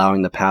not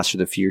allowing the past or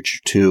the future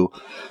to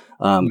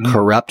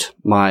corrupt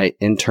my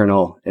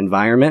internal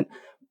environment.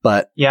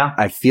 But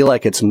I feel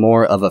like it's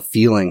more of a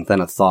feeling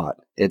than a thought.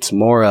 It's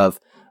more of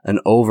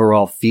an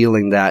overall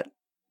feeling that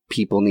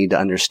people need to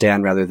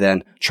understand rather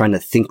than trying to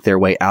think their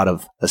way out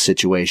of a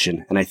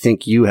situation. And I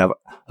think you have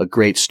a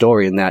great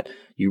story in that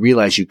you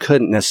realize you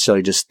couldn't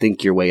necessarily just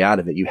think your way out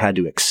of it. You had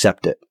to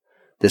accept it.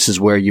 This is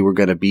where you were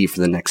going to be for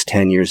the next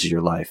 10 years of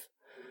your life.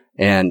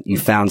 And you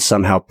found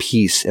somehow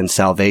peace and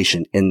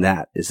salvation in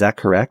that. Is that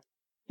correct?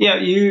 Yeah,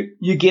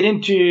 you get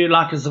into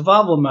like a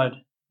survival mode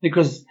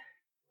because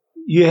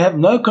you have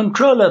no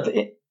control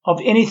of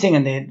anything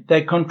in there.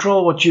 They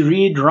control what you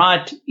read,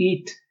 write,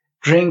 eat,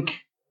 drink,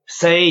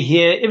 say,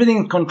 hear,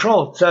 everything is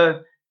controlled.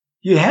 So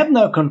you have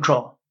no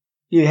control.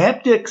 You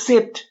have to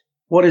accept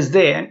what is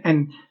there.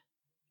 And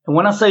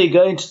when I say you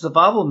go into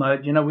survival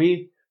mode, you know,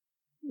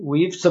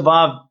 we've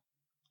survived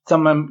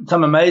some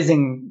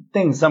amazing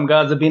things. Some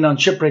guys have been on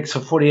shipwrecks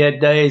for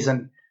 48 days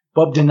and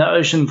bobbed in the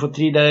ocean for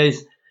 3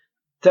 days.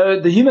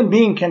 So the human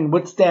being can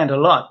withstand a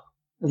lot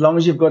as long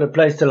as you've got a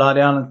place to lie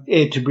down and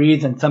air to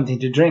breathe and something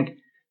to drink.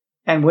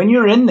 And when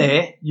you're in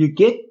there, you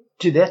get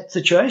to that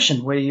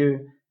situation where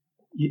you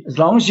as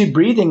long as you're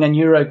breathing and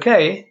you're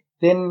okay,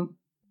 then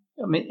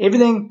I mean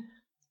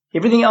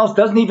everything else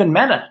doesn't even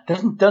matter.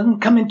 Doesn't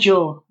come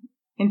into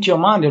your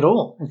mind at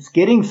all. It's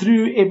getting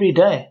through every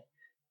day.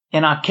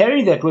 And I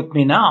carry that with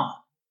me now.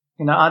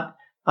 You know,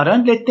 I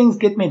don't let things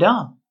get me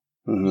down.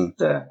 And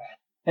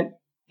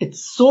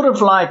it's sort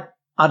of like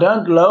I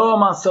don't lower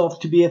myself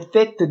to be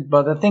affected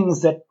by the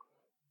things that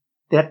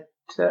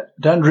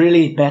don't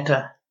really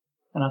matter.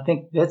 And I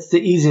think that's the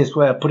easiest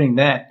way of putting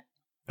that.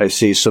 I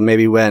see. So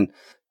maybe when,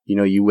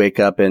 you wake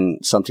up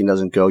and something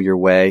doesn't go your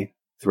way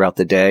throughout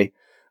the day,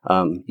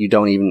 you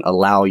don't even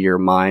allow your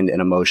mind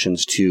and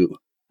emotions to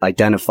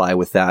identify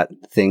with that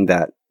thing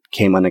that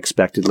came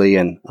unexpectedly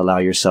and allow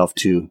yourself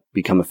to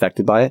become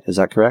affected by it. Is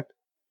that correct?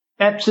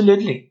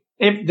 Absolutely.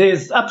 If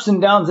there's ups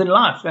and downs in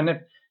life, and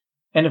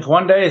if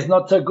one day is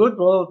not so good,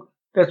 well,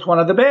 that's one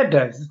of the bad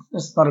days.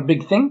 It's not a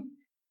big thing.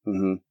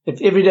 Mm-hmm.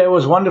 If every day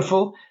was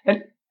wonderful,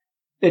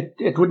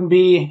 it wouldn't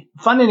be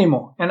fun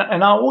anymore. And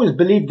I always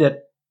believed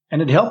that,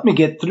 and it helped me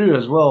get through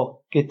as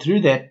well. Get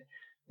through that.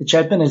 The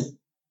Chapman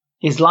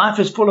his life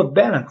is full of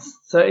balance.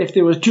 So if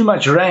there was too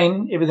much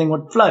rain, everything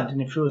would flood,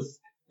 and if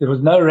there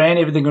was no rain,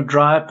 everything would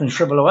dry up and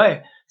shrivel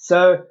away.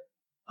 So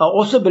I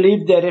also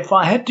believed that if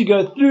I had to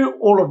go through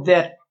all of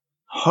that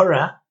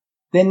horror,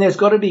 then there's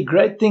got to be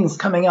great things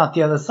coming out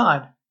the other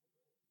side.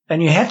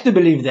 And you have to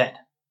believe that.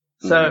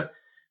 So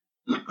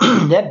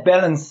that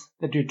balance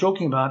that you're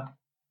talking about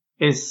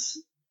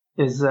is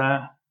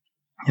an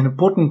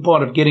important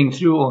part of getting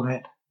through all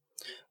that.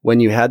 When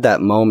you had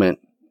that moment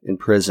in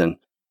prison,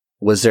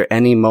 was there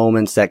any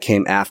moments that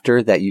came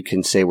after that you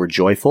can say were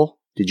joyful?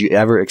 Did you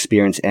ever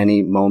experience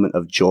any moment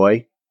of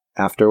joy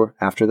after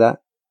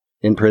that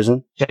in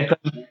prison? Jacob,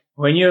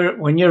 when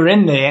you're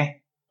in there,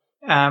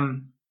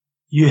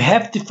 you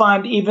have to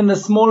find even the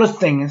smallest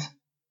things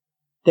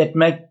that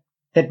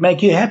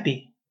make you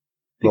happy.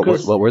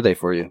 Because what were they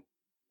for you?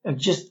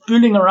 Just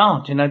fooling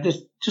around,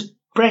 just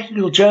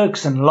practical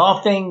jokes and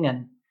laughing,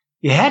 and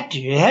you had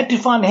to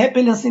find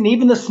happiness in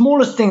even the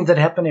smallest things that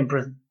happen in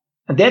prison.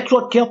 And that's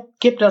what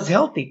kept us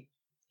healthy.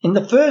 In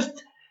the first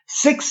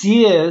 6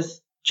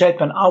 years,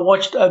 Chapin, I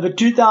watched over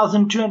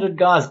 2,200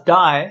 guys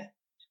die,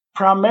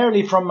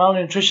 primarily from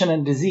malnutrition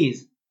and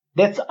disease.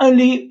 That's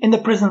only in the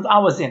prisons I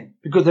was in,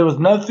 because there was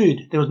no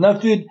food. There was no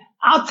food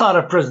outside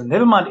of prison,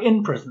 never mind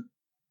in prison.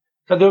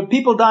 So there were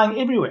people dying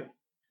everywhere.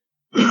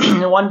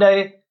 One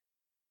day,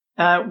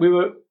 we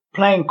were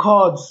playing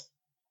cards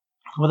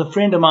with a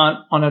friend of mine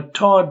on a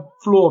tarred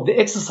floor of the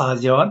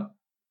exercise yard,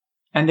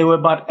 and there were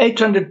about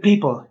 800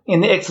 people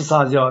in the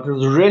exercise yard. It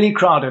was really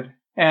crowded,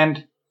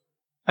 and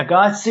a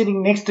guy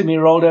sitting next to me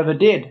rolled over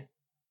dead.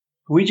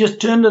 We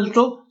just turned a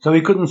little so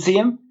we couldn't see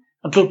him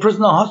until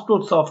prisoner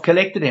hospital staff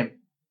collected him.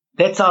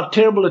 That's how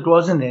terrible it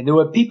was in there. There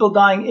were people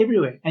dying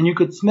everywhere, and you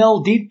could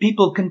smell dead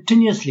people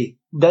continuously,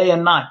 day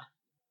and night.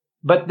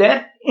 But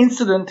that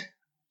incident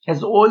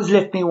has always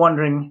left me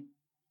wondering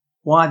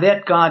why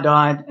that guy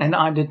died and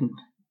I didn't.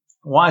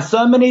 Why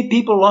so many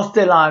people lost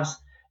their lives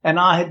and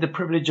I had the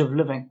privilege of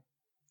living.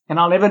 And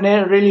I'll never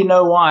really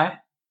know why,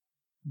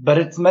 but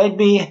it's made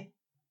me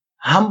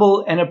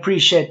humble and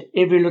appreciate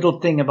every little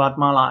thing about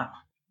my life.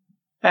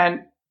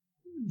 And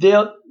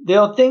there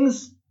are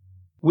things,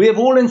 we have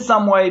all in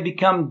some way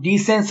become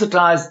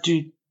desensitized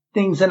to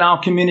things in our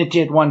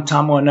community at one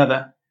time or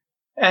another.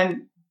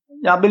 And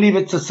I believe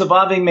it's a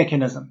surviving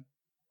mechanism.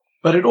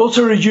 But it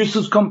also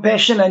reduces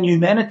compassion and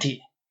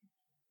humanity.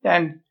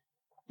 And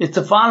it's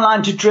a fine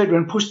line to tread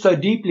when pushed so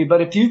deeply.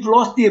 But if you've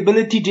lost the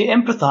ability to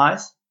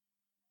empathize,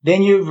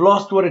 then you've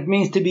lost what it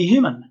means to be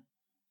human.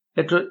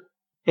 It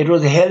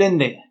was hell in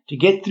there. To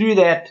get through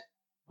that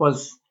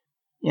was,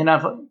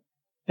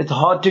 it's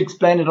hard to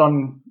explain it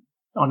on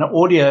an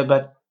audio,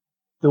 but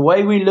the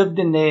way we lived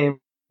in there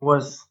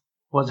was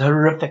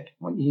horrific.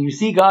 When you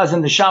see guys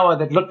in the shower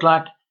that looked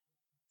like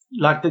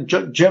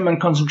the German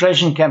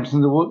concentration camps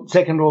in the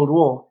Second World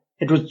War,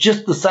 it was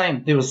just the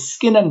same. There was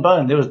skin and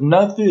bone. There was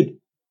no food.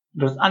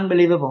 It was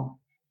unbelievable.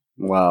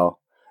 Wow.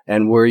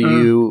 And were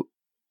you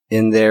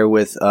in there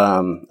with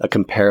a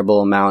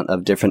comparable amount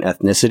of different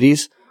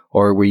ethnicities,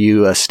 or were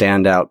you a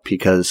standout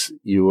because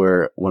you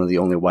were one of the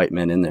only white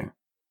men in there?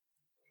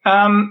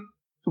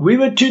 We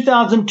were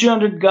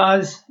 2,200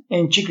 guys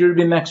in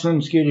Chickaruby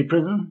Maximum Security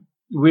Prison.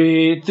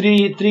 We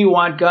three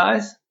white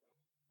guys,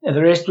 and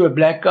the rest were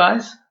black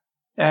guys.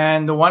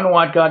 And the one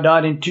white guy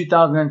died in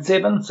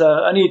 2007, so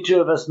only two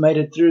of us made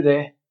it through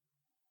there.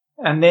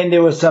 And then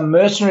there were some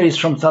mercenaries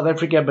from South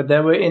Africa, but they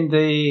were in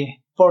the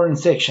foreign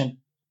section.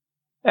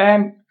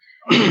 And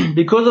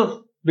because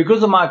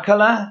of my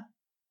color,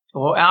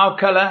 or our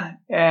color,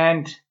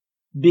 and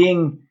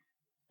being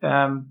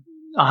a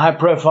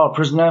high-profile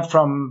prisoner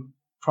from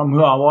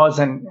who I was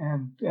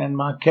and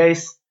my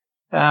case,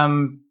 I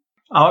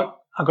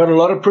got a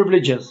lot of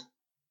privileges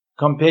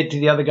compared to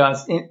the other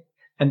guys.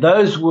 And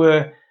those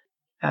were,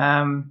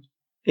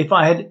 if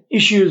I had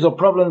issues or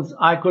problems,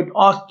 I could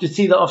ask to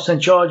see the officer in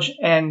charge,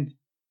 and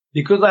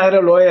because I had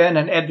a lawyer and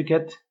an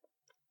advocate,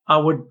 I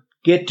would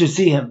get to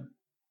see him.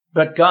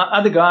 But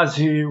other guys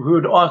who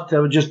would ask, they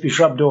would just be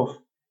shrugged off.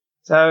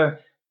 So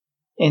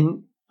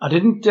I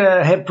didn't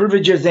have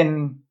privileges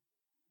in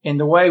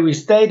the way we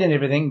stayed and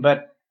everything,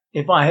 but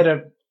if I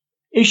had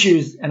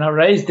issues and I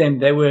raised them,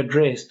 they were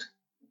addressed.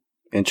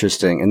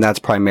 Interesting. And that's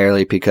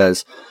primarily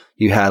because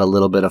you had a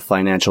little bit of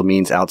financial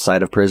means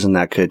outside of prison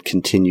that could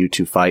continue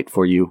to fight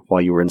for you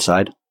while you were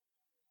inside?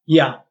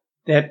 Yeah,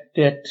 that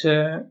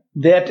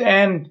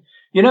and,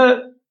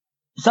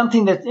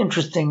 something that's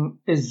interesting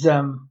is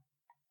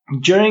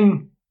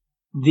during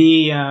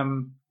the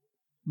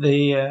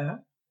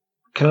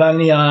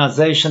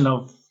colonialization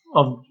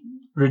of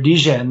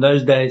Rhodesia in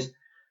those days,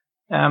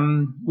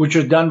 which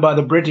was done by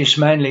the British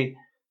mainly,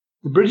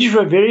 the British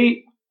were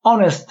very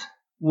honest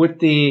with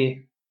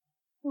the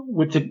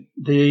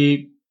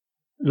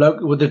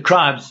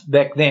tribes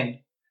back then.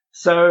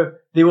 So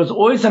there was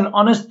always an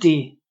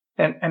honesty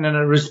and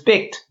a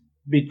respect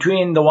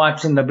between the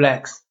whites and the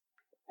blacks.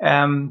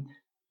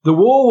 The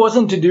war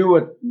wasn't to do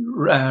with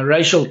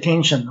racial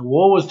tension. The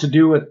war was to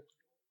do with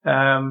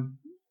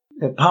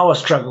the power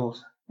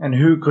struggles and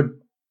who could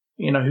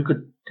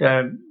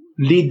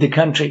lead the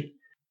country.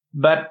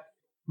 But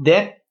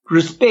that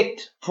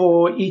respect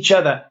for each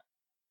other,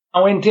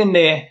 I went in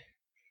there.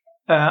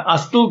 I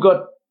still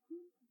got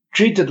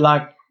treated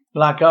like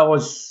I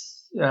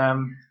was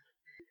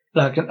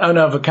like an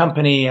owner of a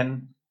company,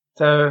 and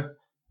so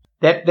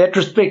that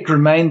respect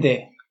remained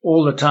there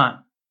all the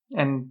time.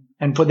 And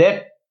for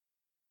that,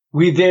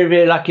 we're very,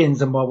 very lucky in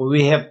Zimbabwe.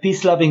 We have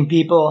peace-loving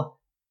people,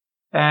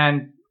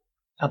 and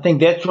I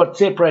think that's what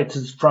separates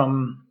us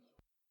from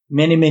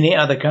many, many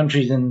other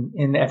countries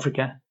in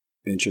Africa.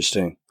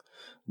 Interesting.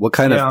 What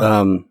kind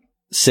of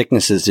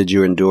sicknesses did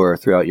you endure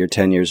throughout your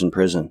 10 years in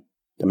prison?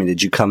 I mean,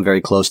 did you come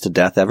very close to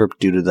death ever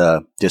due to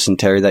the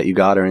dysentery that you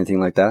got or anything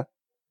like that?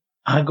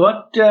 I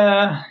got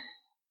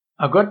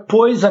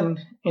poisoned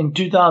in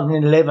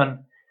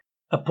 2011.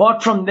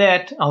 Apart from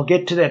that, I'll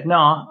get to that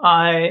now.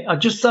 I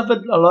just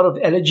suffered a lot of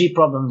allergy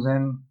problems,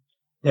 and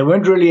they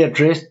weren't really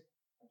addressed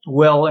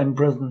well in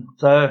prison.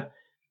 So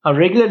I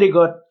regularly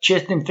got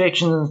chest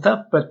infections and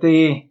stuff, but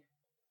the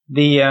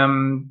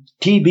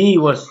TB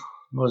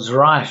was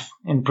rife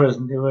in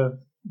prison. There were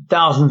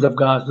thousands of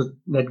guys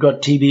that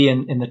got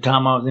TB in the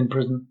time I was in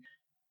prison.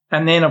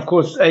 And then, of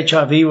course,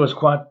 HIV was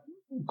quite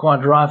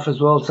rife as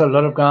well. So a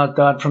lot of guys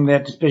died from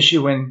that, especially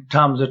when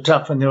times were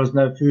tough and there was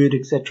no food,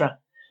 etc.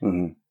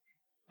 Mm-hmm.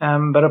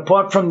 But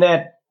apart from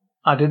that,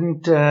 I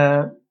didn't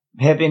have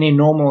any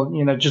normal,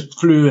 just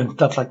flu and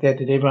stuff like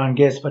that everyone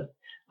gets. But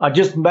I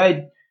just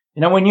made,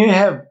 when you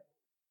have,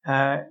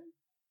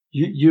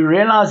 you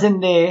realize in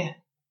there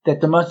that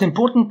the most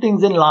important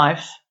things in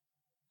life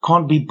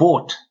can't be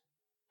bought.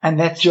 And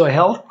that's your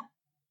health,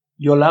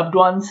 your loved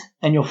ones,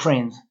 and your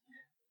friends.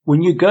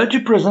 When you go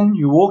to prison,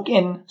 you walk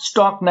in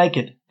stark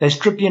naked. They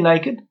strip you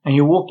naked, and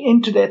you walk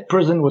into that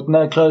prison with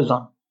no clothes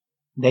on.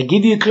 They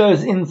give you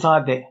clothes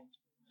inside there.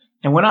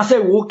 And when I say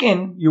walk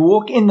in, you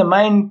walk in the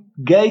main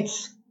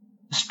gates,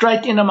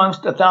 straight in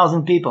amongst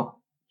 1,000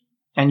 people,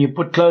 and you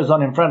put clothes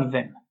on in front of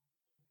them.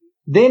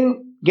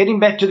 Then,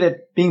 getting back to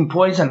that being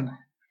poisoned,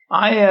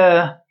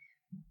 I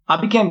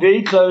became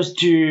very close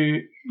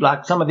to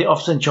like some of the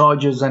officer in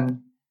charges and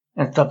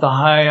stuff, the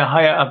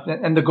higher up,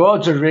 and the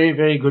guards are very,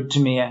 very good to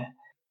me.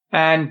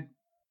 And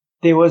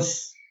there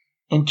was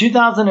in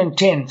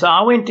 2010, so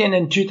I went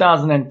in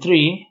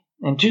 2003.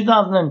 In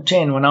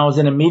 2010, when I was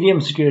in a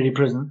medium security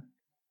prison,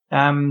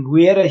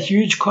 we had a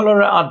huge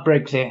cholera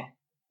outbreak there.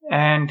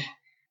 And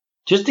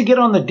just to get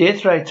on the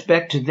death rates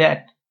back to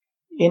that,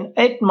 in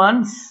 8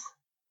 months,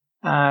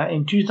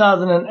 in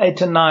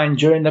 2008 and 9,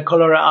 during the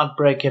cholera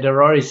outbreak at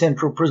Harare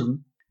Central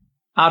Prison,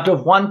 out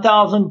of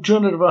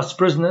 1,200 of us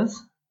prisoners,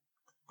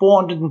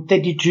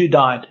 432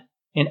 died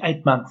in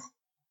 8 months.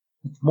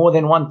 It's more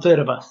than 1/3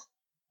 of us.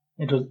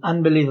 It was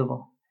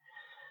unbelievable.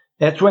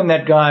 That's when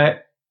that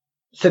guy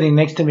sitting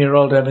next to me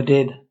rolled over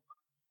dead.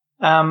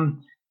 But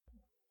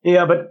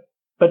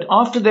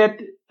after that,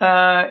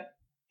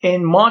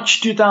 in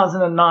March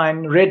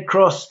 2009, Red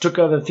Cross took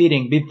over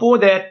feeding. Before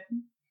that,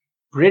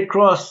 Red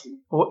Cross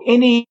or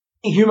any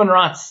human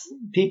rights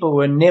people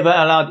were never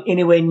allowed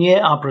anywhere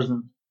near our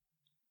prison.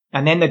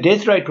 And then the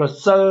death rate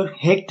was so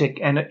hectic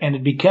and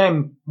it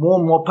became more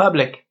and more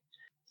public.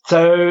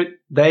 So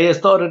they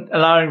started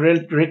allowing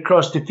Red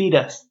Cross to feed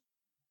us.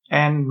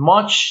 And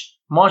March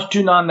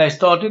 2009 they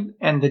started,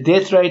 and the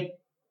death rate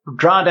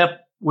dried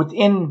up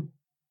within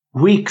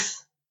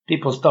weeks.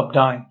 People stopped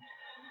dying.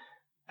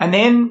 And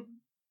then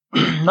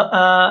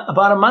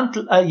about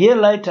a year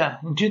later,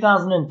 in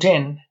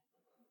 2010,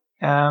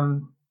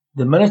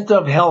 the Minister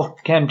of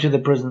Health came to the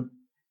prison.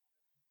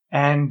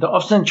 And the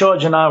officer in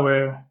charge and I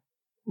were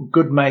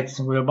good mates.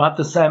 We were about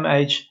the same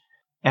age.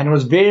 And it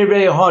was very,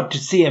 very hard to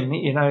see him.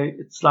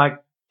 It's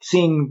like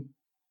seeing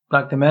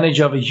like the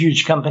manager of a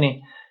huge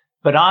company.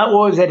 But I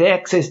always had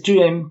access to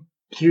him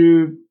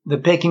through the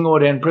pecking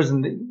order in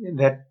prison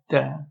that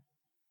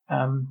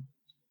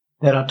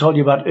I told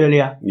you about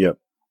earlier. Yep.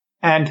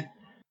 And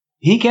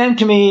he came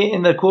to me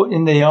in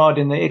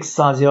the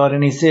exercise yard,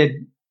 and he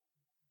said,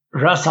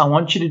 "Russ, I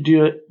want you to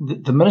do it.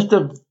 The Minister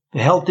of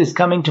Health is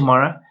coming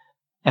tomorrow,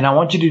 and I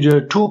want you to do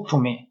a talk for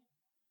me."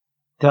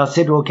 So I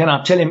said, "Well, can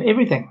I tell him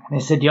everything?" And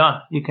he said,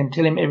 "Yeah, you can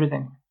tell him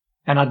everything."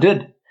 And I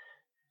did.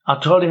 I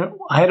told him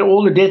I had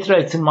all the death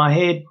rates in my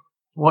head.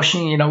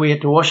 Washing, we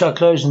had to wash our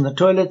clothes in the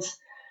toilets,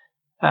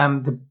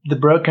 the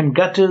broken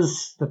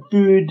gutters, the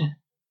food,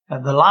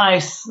 the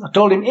lice. I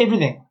told him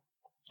everything.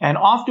 And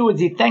afterwards,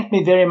 he thanked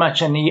me very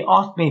much, and he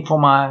asked me for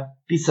my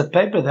piece of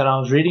paper that I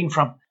was reading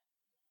from.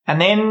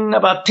 And then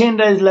about 10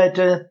 days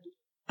later,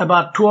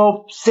 about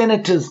 12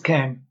 senators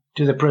came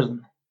to the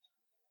prison.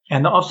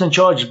 And the officer in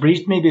charge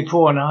briefed me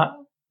before,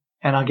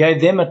 and I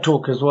gave them a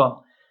talk as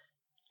well.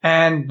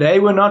 And they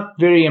were not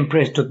very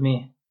impressed with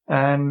me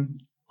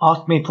and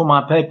asked me for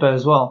my paper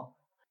as well.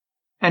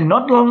 And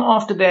not long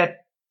after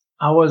that,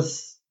 I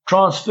was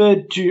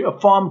transferred to a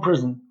farm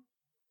prison.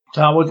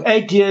 So I was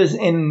 8 years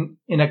in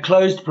a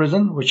closed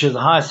prison, which is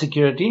high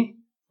security.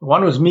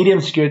 One was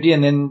medium security,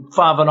 and then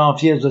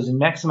 5.5 years was in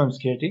maximum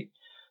security.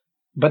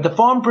 But the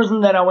farm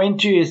prison that I went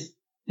to is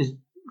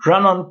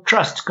run on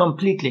trust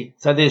completely.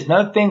 So there's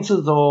no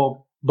fences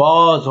or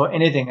bars or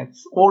anything.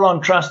 It's all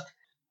on trust.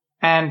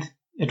 And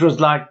it was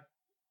like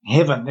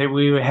heaven.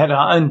 We had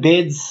our own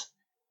beds.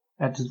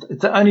 It's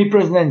the only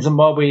prison in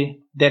Zimbabwe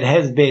that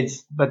has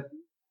beds, but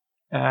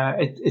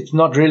it's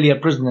not really a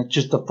prison. It's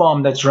just a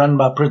farm that's run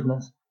by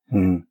prisoners.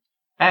 Mm.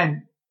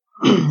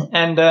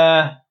 And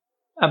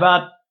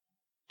about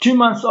 2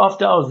 months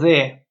after I was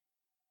there,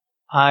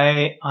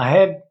 I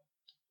had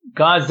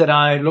guys that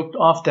I looked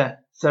after.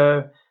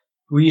 So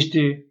we used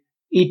to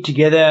eat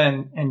together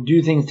and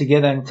do things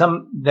together. And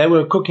they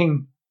were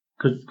cooking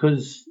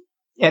because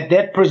at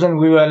that prison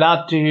we were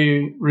allowed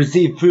to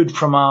receive food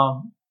from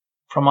our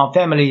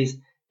families,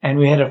 and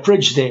we had a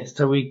fridge there.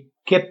 So we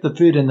kept the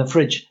food in the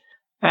fridge,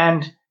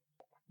 and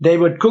they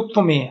would cook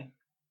for me.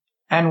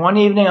 And one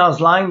evening I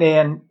was lying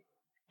there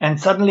and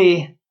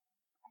suddenly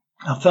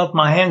I felt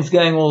my hands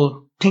going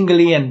all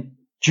tingly and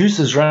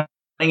juices running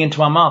into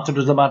my mouth. It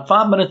was about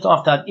 5 minutes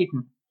after I'd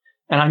eaten,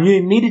 and I knew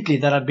immediately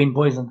that I'd been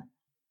poisoned.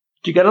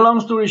 To get a long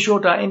story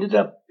short, I ended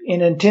up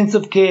in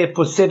intensive care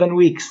for 7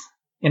 weeks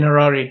in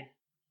Harare.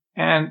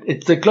 And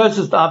it's the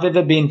closest I've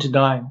ever been to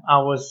dying. I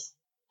was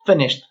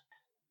finished.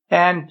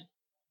 And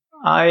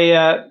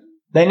they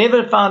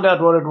never found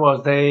out what it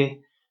was.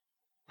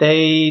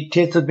 They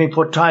tested me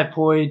for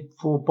typhoid,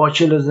 for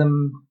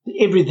botulism,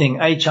 everything,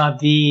 HIV.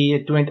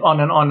 It went on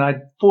and on. I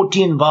had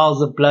 14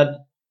 vials of blood,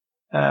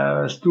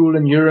 stool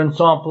and urine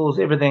samples,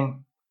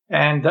 everything.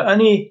 And the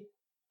only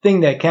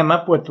thing they came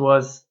up with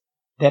was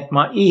that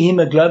my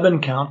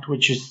e-hemoglobin count,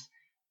 which is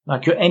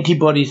like your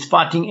antibodies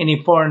fighting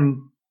any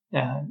foreign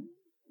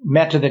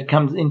matter that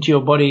comes into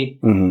your body.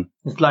 Mm-hmm.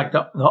 It's like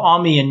the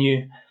army in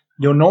you.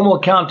 Your normal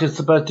count is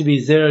supposed to be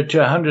 0 to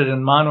 100,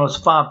 and mine was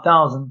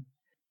 5,000.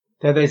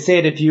 So they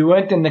said if you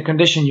weren't in the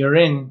condition you're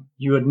in,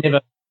 you would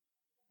never.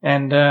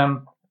 And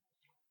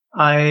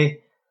I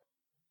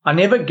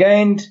never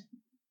gained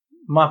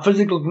my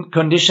physical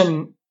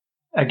condition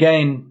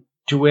again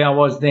to where I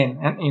was then.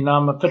 And,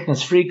 I'm a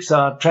fitness freak, so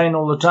I train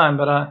all the time,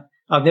 but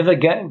I've never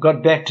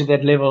got back to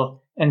that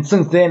level. And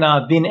since then,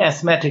 I've been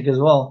asthmatic as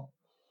well.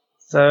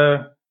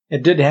 So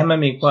it did hammer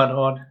me quite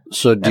hard.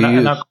 So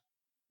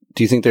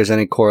do you think there's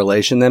any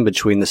correlation then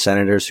between the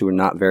senators who were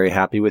not very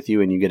happy with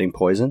you and you getting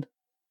poisoned?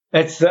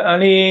 It's the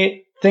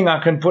only thing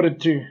I can put it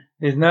to.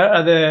 There's no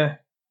other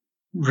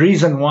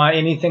reason why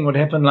anything would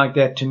happen like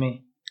that to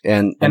me.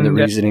 And the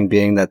reasoning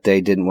being that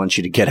they didn't want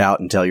you to get out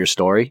and tell your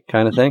story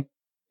kind of thing?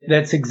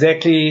 That's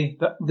exactly,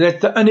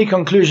 that's the only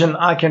conclusion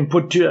I can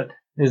put to it.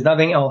 There's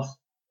nothing else.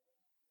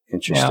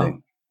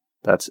 Interesting.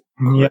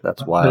 Yeah.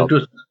 That's wild. It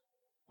was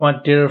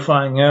quite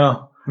terrifying,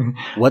 yeah.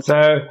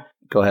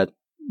 Go ahead.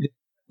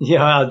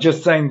 Yeah, I was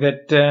just saying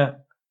that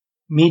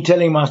me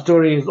telling my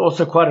story is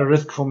also quite a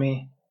risk for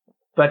me.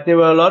 But there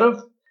were a lot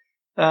of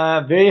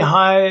very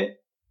high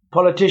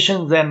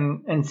politicians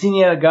and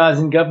senior guys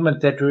in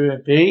government that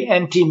were very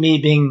anti me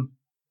being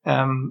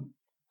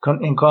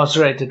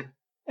incarcerated.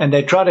 And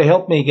they tried to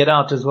help me get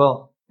out as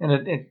well.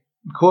 And it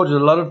caused a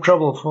lot of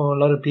trouble for a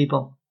lot of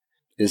people.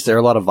 Is there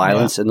a lot of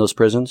violence in those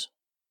prisons?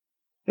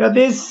 Yeah,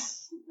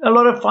 there's a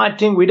lot of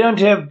fighting. We don't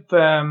have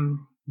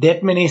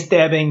that many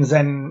stabbings,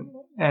 and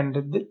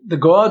the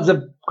guards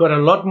have got a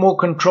lot more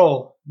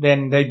control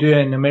than they do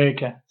in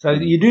America. So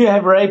you do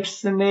have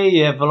rapes in there.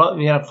 You have a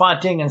lot,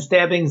 fighting and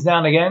stabbings now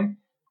and again,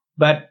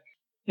 but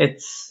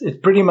it's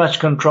pretty much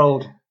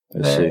controlled.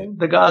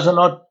 The guys are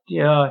not,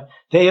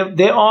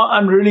 they are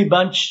unruly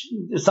bunch.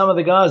 Some of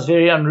the guys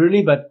very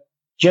unruly, but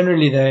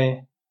generally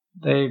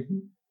they're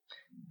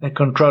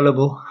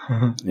controllable.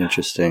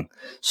 Interesting.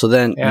 So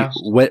then,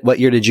 what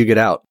year did you get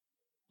out?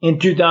 In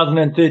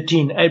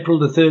 2013, April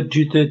the 3rd,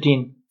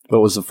 2013.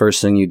 What was the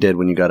first thing you did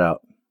when you got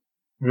out?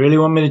 Really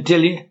want me to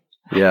tell you?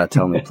 Yeah,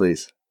 tell me,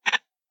 please.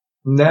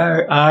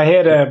 No, I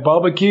had a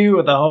barbecue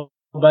with a whole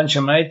bunch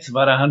of mates,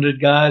 about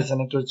 100 guys,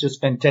 and it was just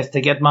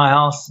fantastic at my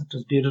house. It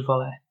was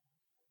beautiful.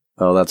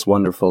 Oh, that's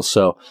wonderful.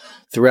 So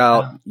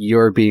throughout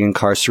your being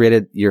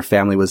incarcerated, your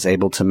family was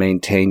able to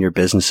maintain your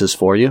businesses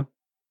for you?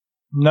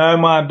 No,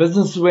 my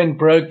business went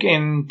broke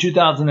in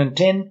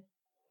 2010.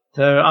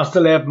 So I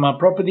still have my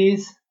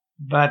properties,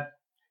 but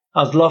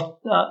I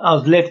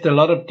was left a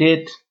lot of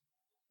debt,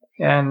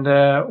 and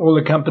all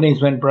the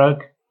companies went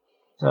broke.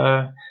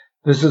 So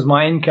this is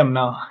my income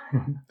now.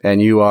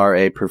 And you are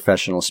a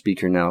professional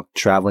speaker now,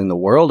 traveling the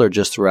world or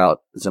just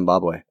throughout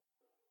Zimbabwe?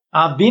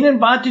 I've been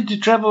invited to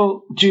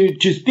travel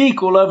to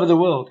speak all over the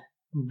world,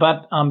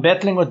 but I'm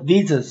battling with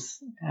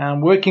visas.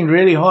 I'm working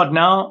really hard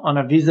now on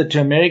a visa to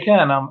America,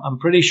 and I'm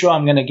pretty sure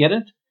I'm going to get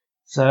it.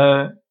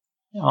 So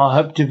I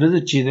hope to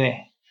visit you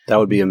there. That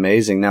would be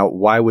amazing. Now,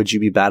 why would you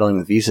be battling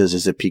with visas?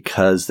 Is it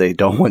because they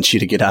don't want you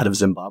to get out of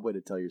Zimbabwe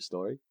to tell your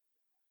story?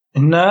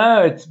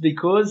 No, it's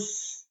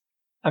because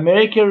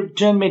America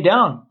turned me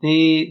down.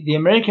 The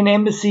American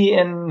embassy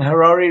in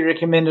Harare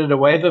recommended a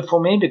waiver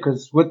for me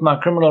because with my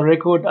criminal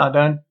record, I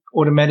don't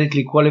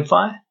automatically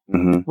qualify,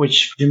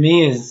 which to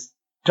me is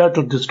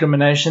total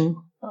discrimination.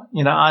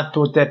 I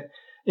thought that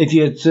if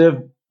you had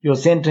served your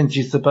sentence,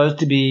 you're supposed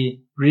to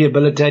be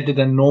rehabilitated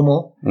and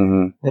normal.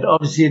 That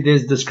obviously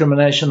there's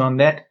discrimination on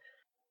that.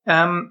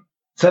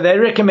 So they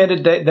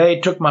recommended, they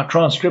took my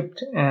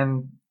transcript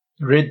and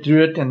read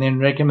through it and then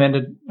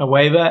recommended a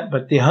waiver,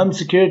 but the Home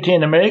Security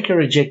in America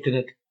rejected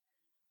it.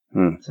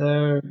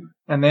 So,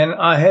 and then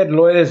I had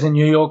lawyers in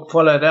New York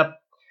followed up,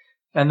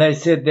 and they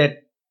said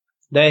that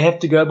they have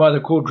to go by the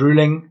court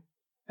ruling,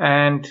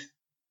 and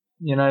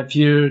if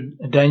you're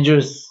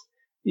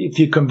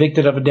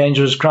convicted of a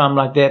dangerous crime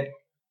like that,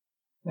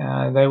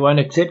 they won't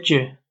accept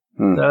you.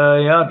 So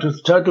yeah, it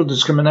was total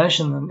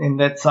discrimination in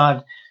that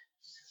side.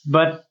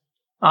 But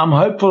I'm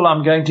hopeful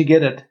I'm going to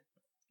get it.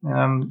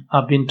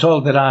 I've been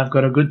told that I've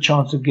got a good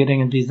chance of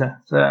getting a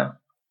visa. So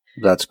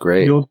that's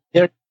great. You'll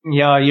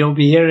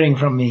be hearing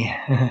from me.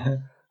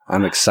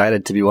 I'm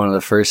excited to be one of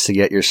the first to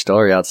get your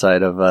story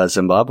outside of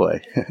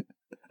Zimbabwe.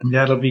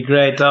 That'll be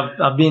great.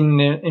 I've been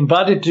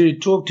invited to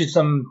talk to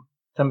some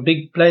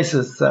big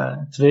places.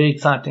 It's very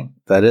exciting.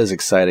 That is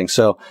exciting.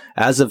 So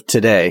as of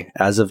today,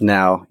 as of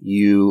now,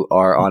 you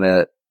are on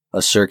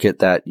a circuit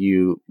that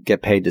you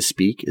get paid to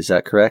speak. Is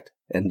that correct?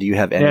 And do you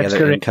have any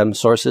other income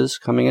sources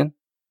coming in?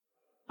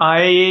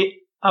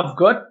 I've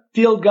got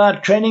field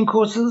guard training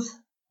courses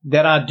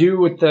that I do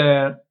with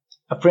a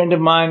friend of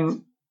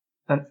mine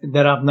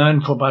that I've known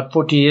for about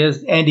 40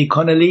 years, Andy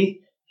Connolly.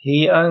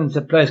 He owns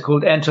a place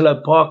called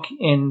Antelope Park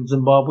in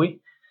Zimbabwe.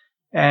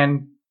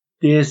 And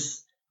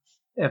there's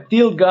a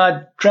field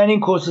guard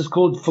training courses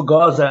called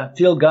FUGAZA,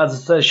 Field Guards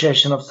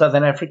Association of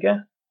Southern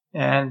Africa.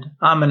 And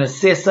I'm an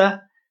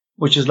assessor,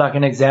 which is like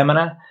an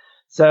examiner.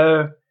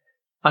 So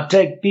I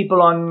take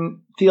people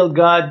on field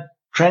guard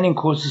training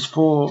courses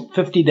for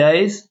 50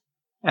 days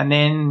and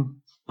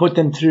then put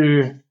them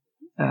through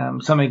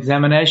some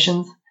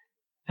examinations,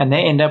 and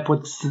they end up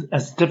with a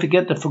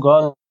certificate, the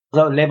FUGAZA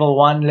level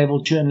 1,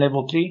 level 2, and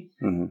level 3.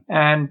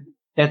 And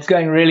that's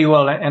going really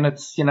well. And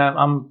it's,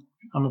 I'm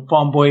a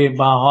farm boy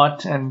by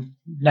heart and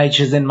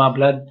nature's in my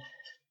blood.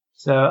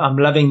 So I'm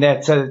loving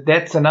that. So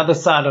that's another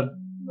side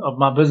of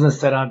my business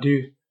that I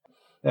do.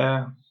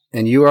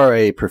 And you are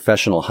a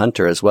professional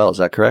hunter as well, is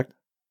that correct?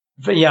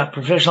 Yeah,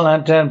 professional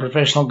hunter and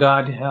professional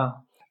guide, yeah.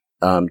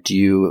 Do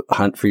you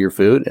hunt for your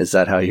food? Is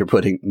that how you're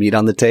putting meat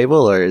on the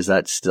table, or is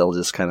that still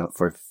just kind of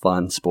for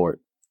fun sport?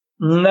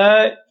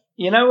 No,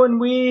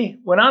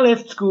 when I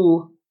left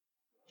school,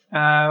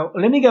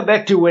 let me go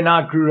back to when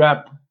I grew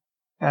up.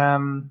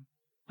 I'm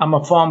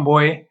a farm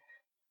boy,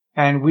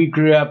 and we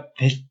grew up,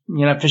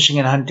 fishing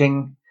and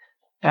hunting.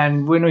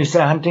 And when we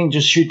say hunting,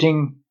 just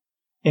shooting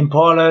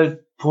impala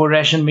for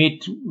ration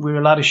meat. We were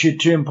allowed to shoot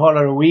 2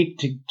 impala a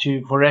week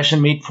for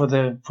ration meat for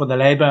the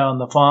labor on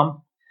the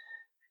farm.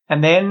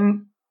 And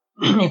then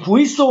if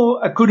we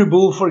saw a kudu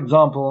bull, for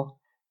example,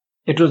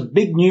 it was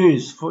big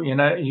news for, you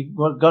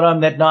got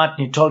home that night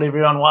and you told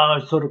everyone, wow,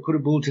 I saw a kudu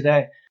bull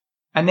today.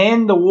 And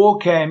then the war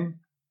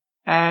came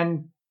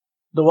and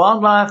the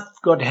wildlife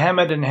got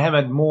hammered and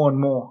hammered more and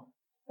more.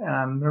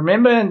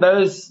 Remember in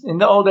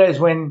the old days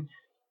when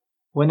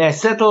they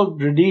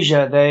settled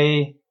Rhodesia,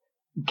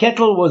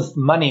 cattle was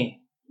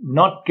money,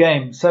 not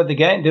game. So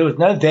there was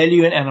no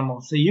value in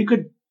animals. So you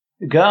could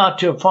go out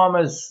to a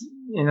farmer's,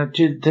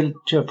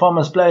 to a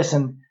farmer's place,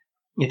 and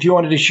if you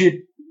wanted to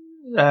shoot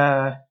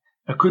a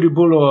kudu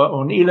bull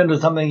or an eland or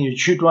something, you'd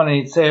shoot one and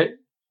he'd say,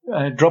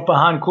 drop a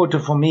hind quarter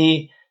for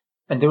me.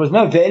 And there was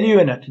no value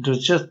in it. It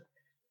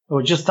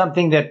was just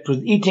something that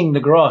was eating the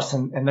grass,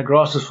 and the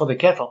grass was for the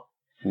cattle.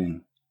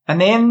 And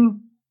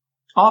then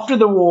after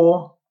the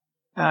war,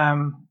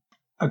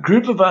 a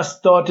group of us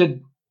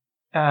started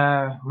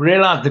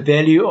realized the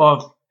value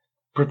of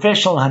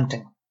professional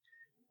hunting,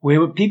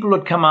 where people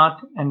would come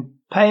out and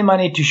pay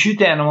money to shoot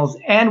the animals,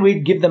 and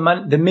we'd give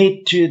the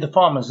meat to the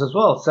farmers as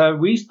well. So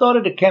we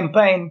started a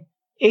campaign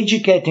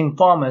educating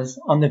farmers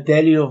on the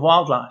value of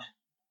wildlife.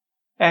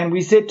 And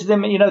we said to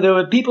them, there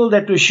were people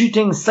that were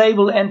shooting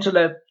sable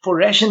antelope for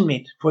ration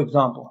meat, for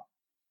example.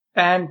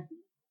 And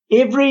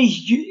every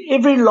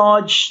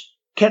large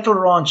cattle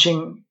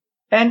ranching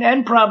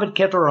and private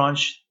cattle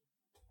ranch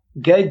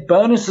gave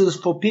bonuses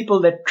for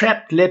people that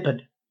trapped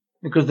leopard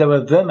because they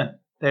were vermin.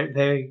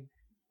 They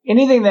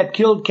anything that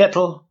killed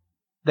cattle,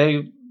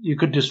 you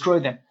could destroy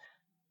them.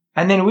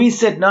 And then we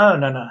said,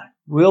 no,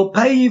 we'll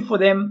pay you for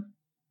them,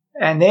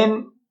 and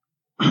then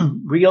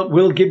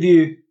we'll give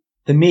you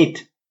the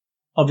meat.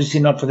 Obviously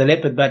not for the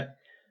leopard, but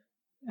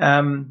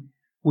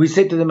we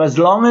said to them, as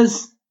long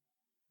as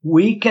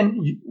we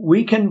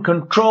can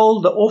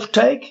control the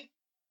offtake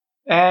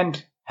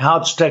and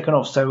how it's taken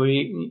off. So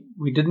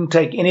we didn't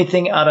take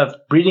anything out of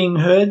breeding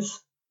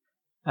herds,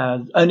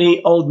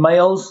 only old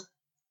males,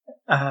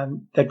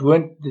 that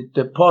weren't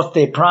that past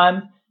their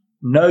prime.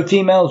 No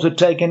females were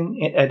taken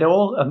at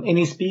all of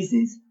any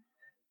species.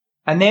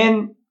 And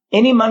then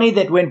any money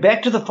that went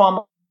back to the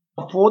farmer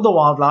for the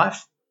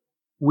wildlife,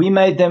 we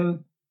made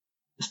them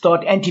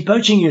start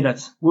anti-poaching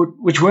units,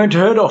 which weren't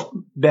heard of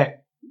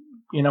back,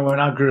 when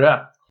I grew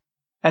up.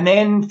 And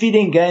then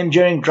feeding game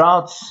during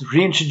droughts,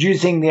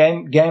 reintroducing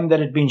the game that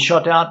had been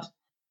shot out.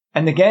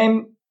 And the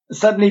game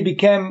suddenly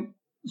became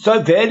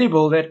so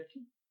valuable that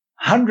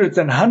hundreds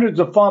and hundreds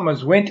of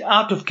farmers went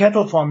out of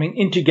cattle farming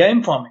into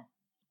game farming.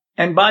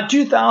 And by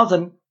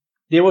 2000,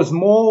 there was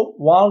more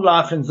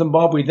wildlife in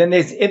Zimbabwe than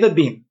there's ever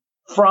been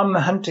from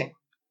hunting.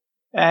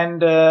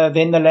 And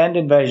then the land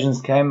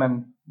invasions came,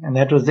 and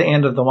that was the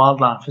end of the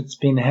wildlife. It's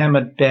been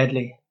hammered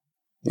badly.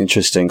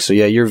 Interesting. So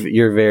yeah,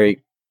 you're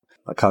very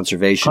a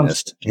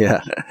conservationist.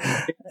 Yeah.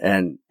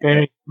 And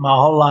my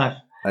whole life.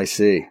 I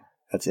see.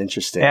 That's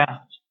interesting. Yeah.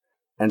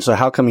 And so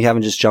how come you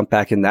haven't just jumped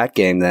back in that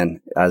game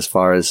then, as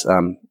far as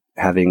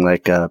having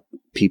like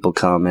people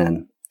come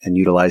in and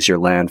utilize your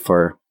land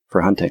for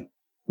hunting?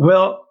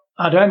 Well,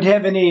 I don't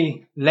have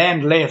any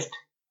land left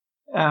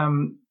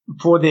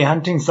for the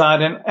hunting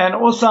side, and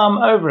also I'm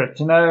over it.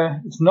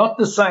 It's not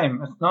the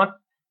same. It's not.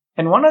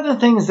 And one of the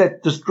things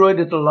that destroyed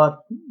it a lot,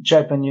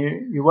 Chapin,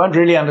 you won't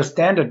really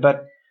understand it,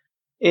 but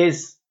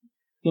is,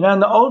 in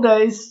the old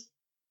days,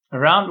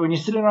 when you're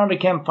sitting around a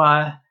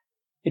campfire,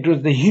 it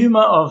was the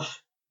humor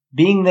of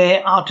being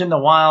there out in the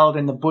wild,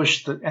 in the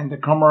bush, and the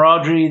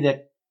camaraderie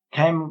that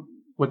came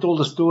with all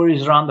the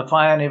stories around the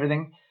fire and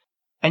everything.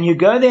 And you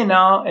go there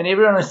now, and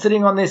everyone is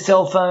sitting on their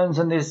cell phones,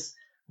 and there's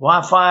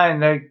Wi-Fi,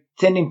 and they're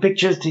sending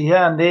pictures to here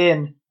and there,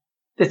 and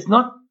it's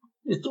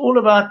all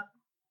about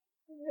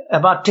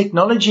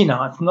technology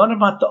now. It's not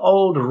about the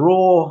old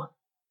raw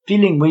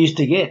feeling we used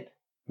to get.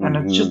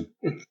 And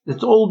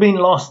it's all been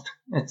lost.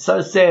 It's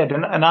so sad.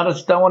 And I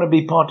just don't want to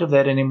be part of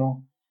that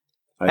anymore.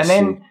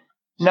 Then,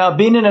 I've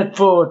been in it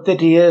for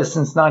 30 years,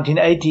 since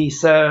 1980.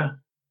 So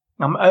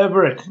I'm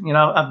over it.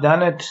 I've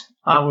done it.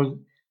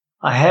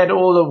 I had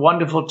all the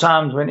wonderful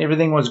times when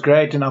everything was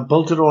great, and I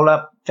built it all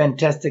up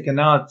fantastic. And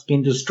now it's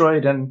been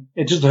destroyed, and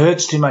it just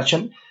hurts too much.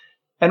 And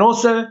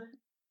also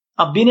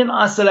I've been in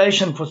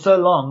isolation for so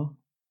long.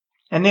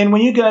 And then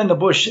when you go in the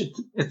bush,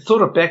 it's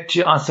sort of back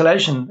to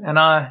isolation. And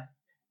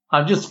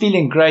I'm just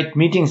feeling great,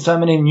 meeting so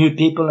many new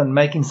people and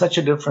making such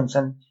a difference.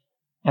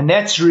 And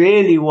that's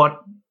really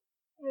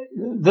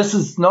this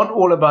is not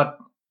all about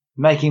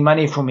making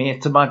money for me.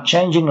 It's about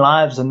changing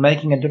lives and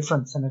making a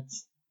difference.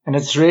 And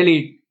it's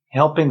really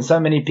helping so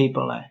many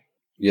people.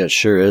 Yeah, it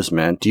sure is,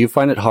 man. Do you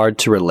find it hard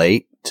to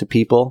relate to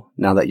people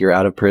now that you're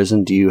out of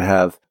prison? Do you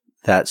have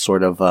that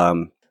sort of,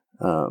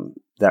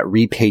 that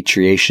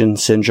repatriation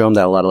syndrome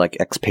that a lot of like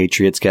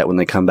expatriates get when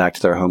they come back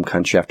to their home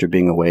country after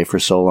being away for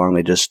so long?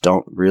 They just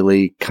don't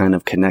really kind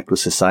of connect with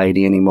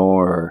society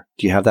anymore. Or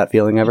do you have that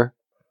feeling ever?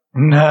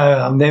 No,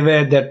 I've never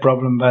had that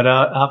problem, but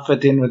I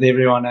fit in with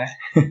everyone.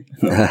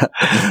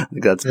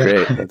 That's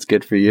great. That's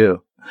good for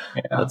you.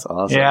 Yeah. That's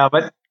awesome. Yeah,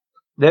 but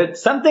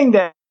there's something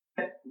that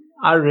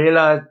I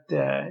realized,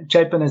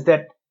 Chapin, is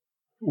that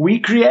we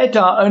create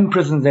our own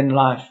prisons in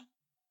life.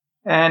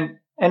 And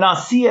I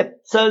see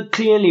it so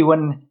clearly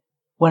when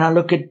I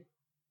look at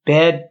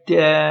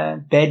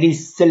badly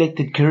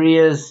selected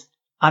careers,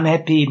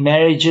 unhappy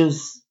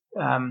marriages,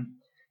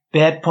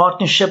 bad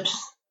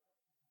partnerships,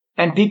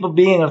 and people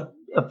being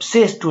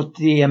obsessed with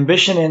the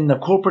ambition in the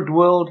corporate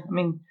world. I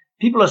mean,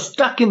 people are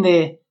stuck in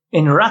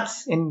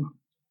ruts,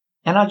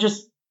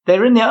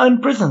 they're in their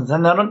own prisons,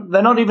 and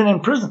they're not even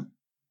in prison.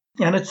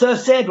 And it's so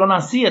sad when I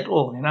see it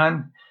all, And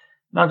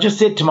I just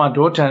said to my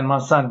daughter and my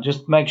son,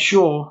 just make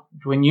sure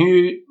when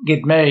you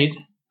get married,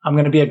 I'm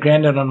going to be a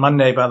granddad on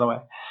Monday, by the way.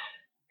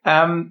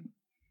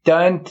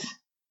 Don't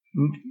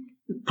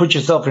put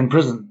yourself in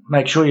prison.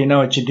 Make sure you know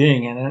what you're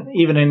doing. And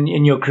even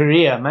in your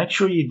career, make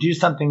sure you do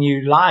something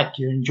you like,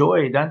 you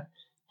enjoy.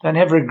 Don't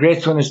have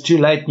regrets when it's too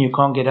late and you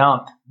can't get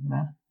out.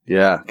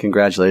 Yeah.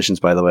 Congratulations,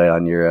 by the way,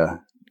 on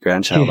your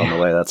grandchild on the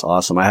way. That's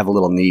awesome. I have a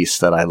little niece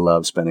that I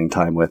love spending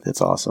time with.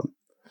 It's awesome.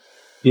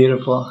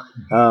 Beautiful.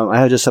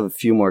 I just have a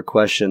few more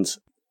questions.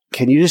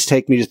 Can you just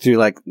take me through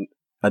like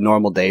a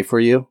normal day for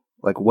you?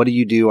 Like, what do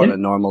you do on a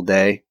normal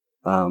day?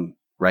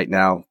 Right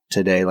now,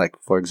 today, like,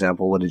 for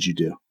example, what did you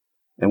do?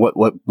 And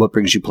what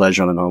brings you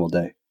pleasure on a normal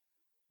day?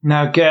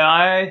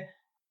 Okay,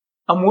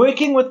 I'm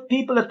working with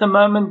people at the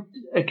moment,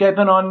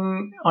 Kevin,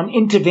 on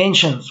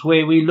interventions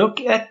where we look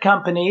at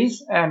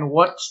companies and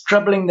what's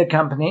troubling the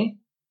company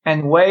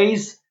and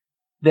ways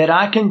that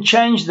I can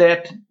change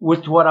that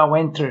with what I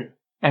went through,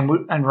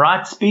 and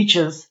write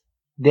speeches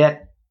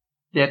that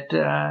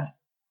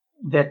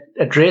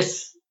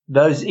address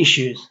those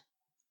issues.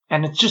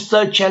 And it's just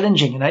so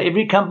challenging.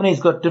 Every company's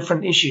got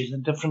different issues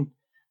and different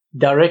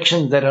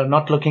directions that are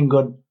not looking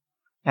good.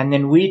 And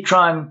then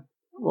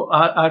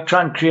I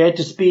try and create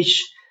a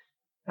speech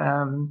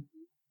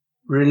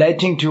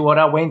relating to what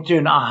I went through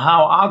and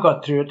how I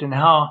got through it, and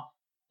how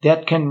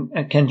that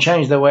can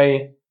change the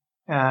way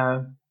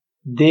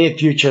their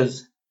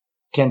futures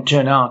can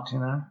turn out.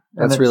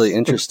 That's really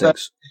interesting.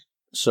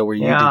 So were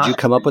you? Yeah. Did you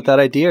come up with that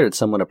idea, or did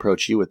someone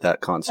approach you with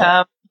that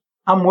concept?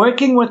 I'm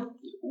working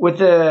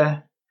with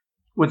an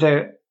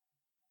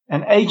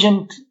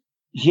agent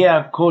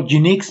here called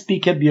Unique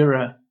Speaker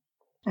Bureau,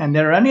 and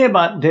there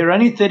are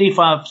only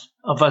 35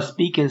 of us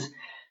speakers.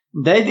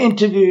 They've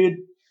interviewed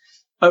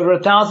over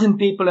 1,000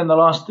 people in the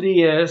last 3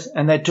 years,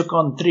 and they took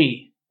on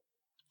 3.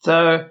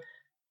 So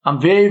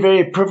I'm very,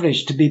 very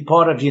privileged to be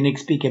part of Unique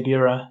Speaker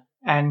Bureau.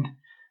 And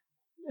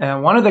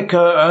one of the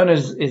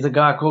co-owners is a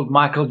guy called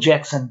Michael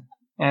Jackson,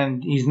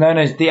 and he's known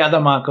as the other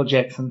Michael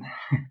Jackson.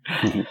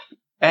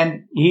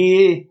 And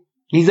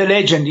he's a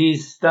legend.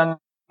 He's done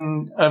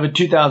over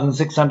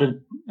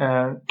 2,600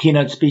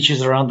 keynote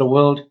speeches around the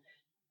world.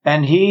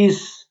 And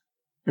he's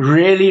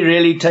really,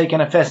 really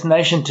taken a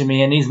fascination to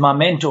me, and he's my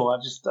mentor.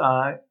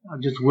 I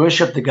just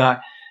worship the guy.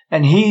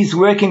 And he's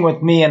working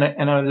with me and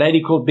a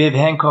lady called Bev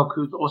Hancock,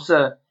 who's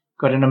also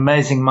got an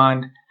amazing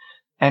mind.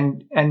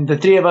 And the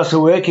 3 of us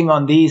are working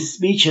on these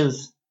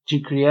speeches to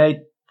create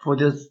for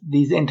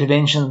these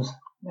interventions.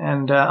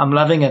 And I'm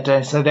loving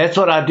it. So that's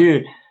what I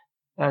do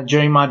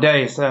during my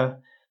day. So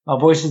my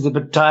voice is a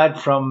bit tired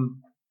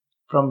from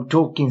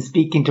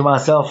speaking to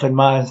myself and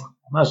my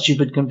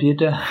stupid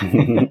computer.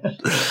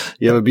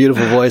 You have a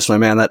beautiful voice, my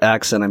man. That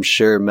accent, I'm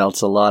sure,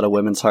 melts a lot of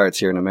women's hearts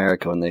here in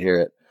America when they hear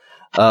it.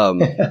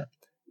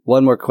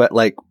 One more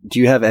question. Do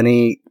you have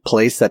any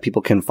place that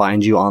people can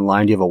find you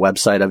online? Do you have a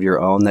website of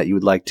your own that you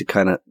would like to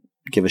kind of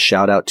give a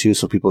shout out to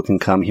so people can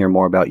come hear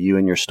more about you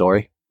and your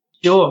story?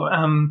 Sure.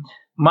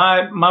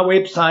 My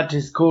website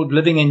is called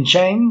Living in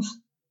Chains.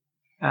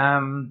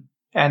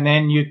 And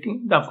then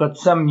I've got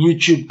some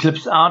YouTube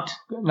clips out.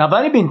 And I've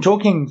only been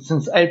talking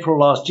since April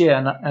last year,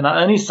 and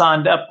I only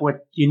signed up with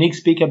Unique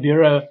Speaker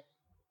Bureau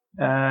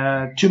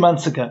 2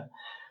 months ago.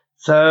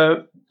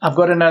 So I've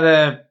got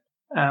another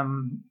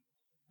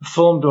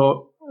filmed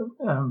or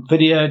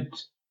videoed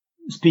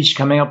speech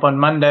coming up on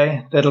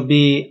Monday that'll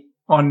be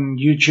on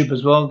YouTube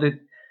as well.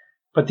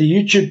 But the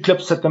YouTube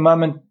clips at the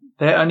moment,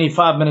 they're only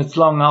 5 minutes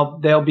long.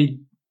 There'll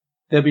be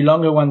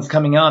longer ones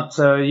coming out.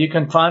 So you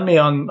can find me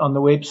on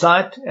the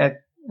website at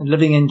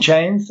Living in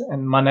Chains,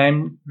 and my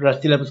name,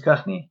 Rusty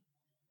Labuskaghni.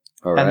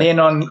 All right. And then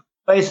on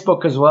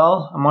Facebook as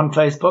well. I'm on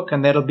Facebook,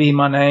 and that'll be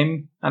my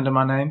name, under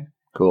my name.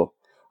 Cool.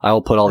 I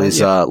will put all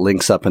these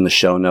links up in the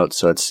show notes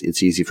so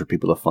it's easy for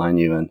people to find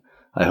you. And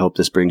I hope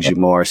this brings you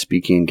more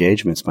speaking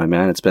engagements, my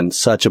man. It's been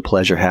such a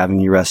pleasure having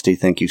you, Rusty.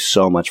 Thank you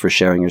so much for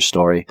sharing your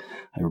story.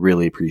 I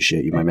really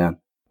appreciate you, my man.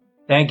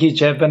 Thank you,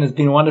 Chapin. It's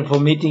been wonderful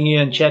meeting you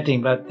and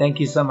chatting, but thank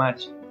you so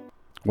much.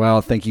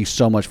 Well, thank you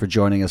so much for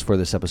joining us for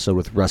this episode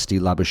with Rusty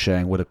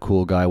Labuschagne. What a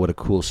cool guy. What a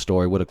cool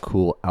story. What a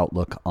cool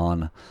outlook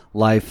on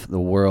life, the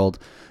world,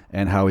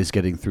 and how he's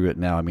getting through it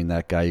now. I mean,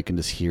 that guy, you can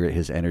just hear it,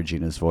 his energy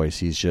in his voice.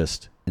 He's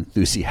just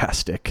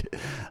enthusiastic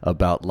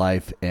about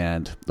life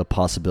and the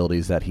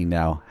possibilities that he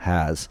now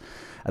has.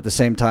 At the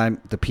same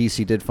time, the peace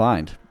he did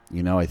find.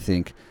 I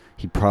think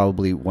he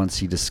probably, once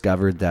he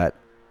discovered that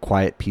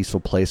quiet,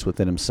 peaceful place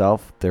within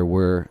himself, there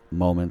were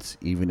moments,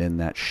 even in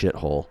that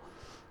shithole,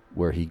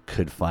 where he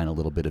could find a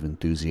little bit of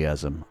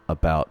enthusiasm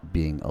about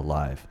being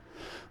alive.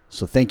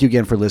 So thank you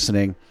again for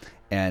listening.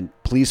 And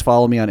please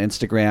follow me on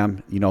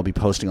Instagram. I'll be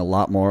posting a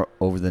lot more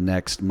over the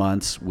next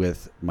months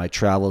with my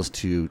travels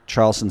to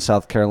Charleston,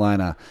 South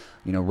Carolina,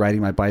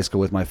 riding my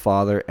bicycle with my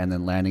father, and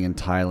then landing in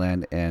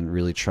Thailand and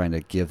really trying to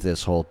give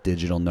this whole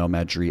digital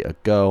nomadry a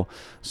go.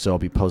 So I'll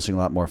be posting a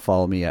lot more.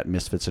 Follow me at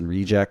Misfits and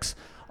Rejects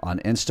on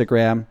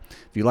Instagram.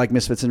 If you like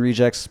Misfits and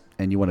Rejects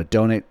and you want to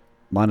donate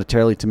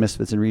monetarily to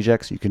Misfits and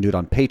Rejects, you can do it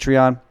on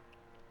Patreon.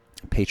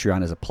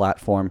 Patreon is a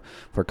platform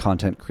for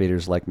content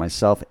creators like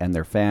myself and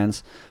their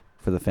fans,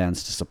 for the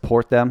fans to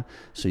support them.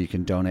 So you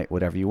can donate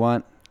whatever you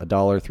want, $1,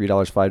 $3,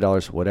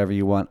 $5, whatever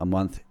you want a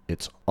month.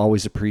 It's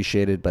always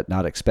appreciated, but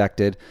not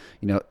expected.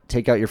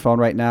 Take out your phone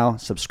right now,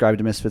 subscribe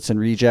to Misfits and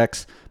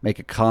Rejects, make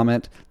a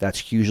comment. That's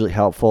hugely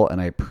helpful,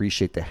 and I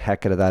appreciate the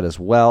heck out of that as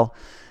well.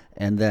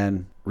 And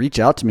then reach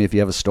out to me if you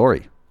have a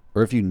story,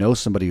 or if you know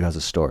somebody who has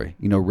a story.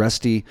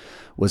 Rusty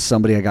was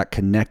somebody I got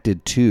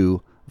connected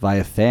to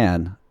via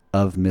fan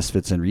of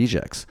Misfits and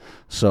Rejects.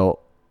 So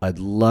I'd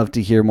love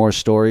to hear more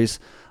stories.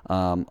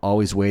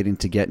 Always waiting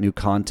to get new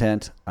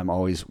content. I'm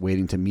always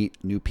waiting to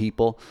meet new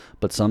people.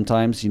 But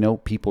sometimes,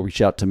 people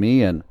reach out to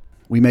me and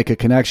we make a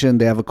connection.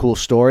 They have a cool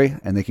story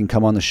and they can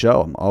come on the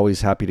show. I'm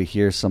always happy to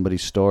hear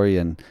somebody's story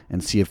and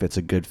see if it's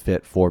a good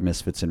fit for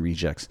Misfits and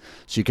Rejects.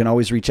 So you can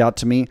always reach out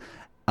to me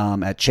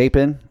at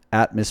Chapin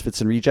at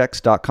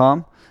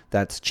misfitsandrejects.com.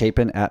 That's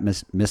Chapin at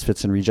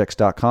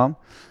misfitsandrejects.com.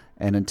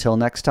 And until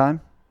next time,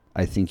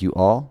 I think you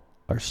all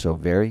are so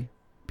very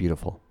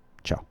beautiful.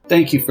 Ciao.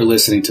 Thank you for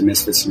listening to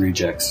Misfits and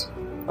Rejects.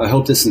 I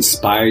hope this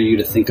inspires you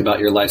to think about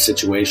your life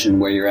situation,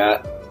 where you're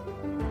at,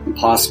 and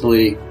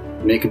possibly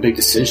make a big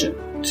decision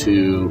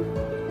to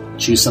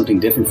choose something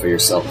different for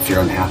yourself if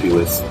you're unhappy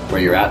with where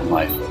you're at in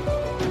life.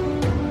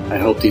 I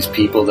hope these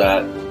people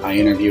that I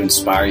interview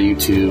inspire you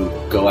to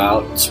go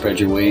out, spread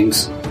your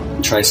wings,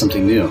 and try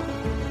something new.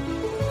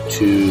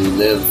 To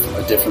live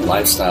a different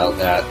lifestyle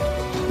that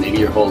maybe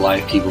your whole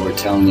life people were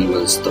telling you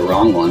was the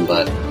wrong one,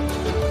 but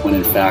when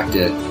in fact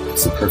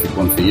it's the perfect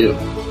one for you.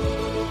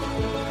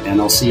 And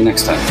I'll see you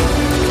next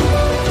time.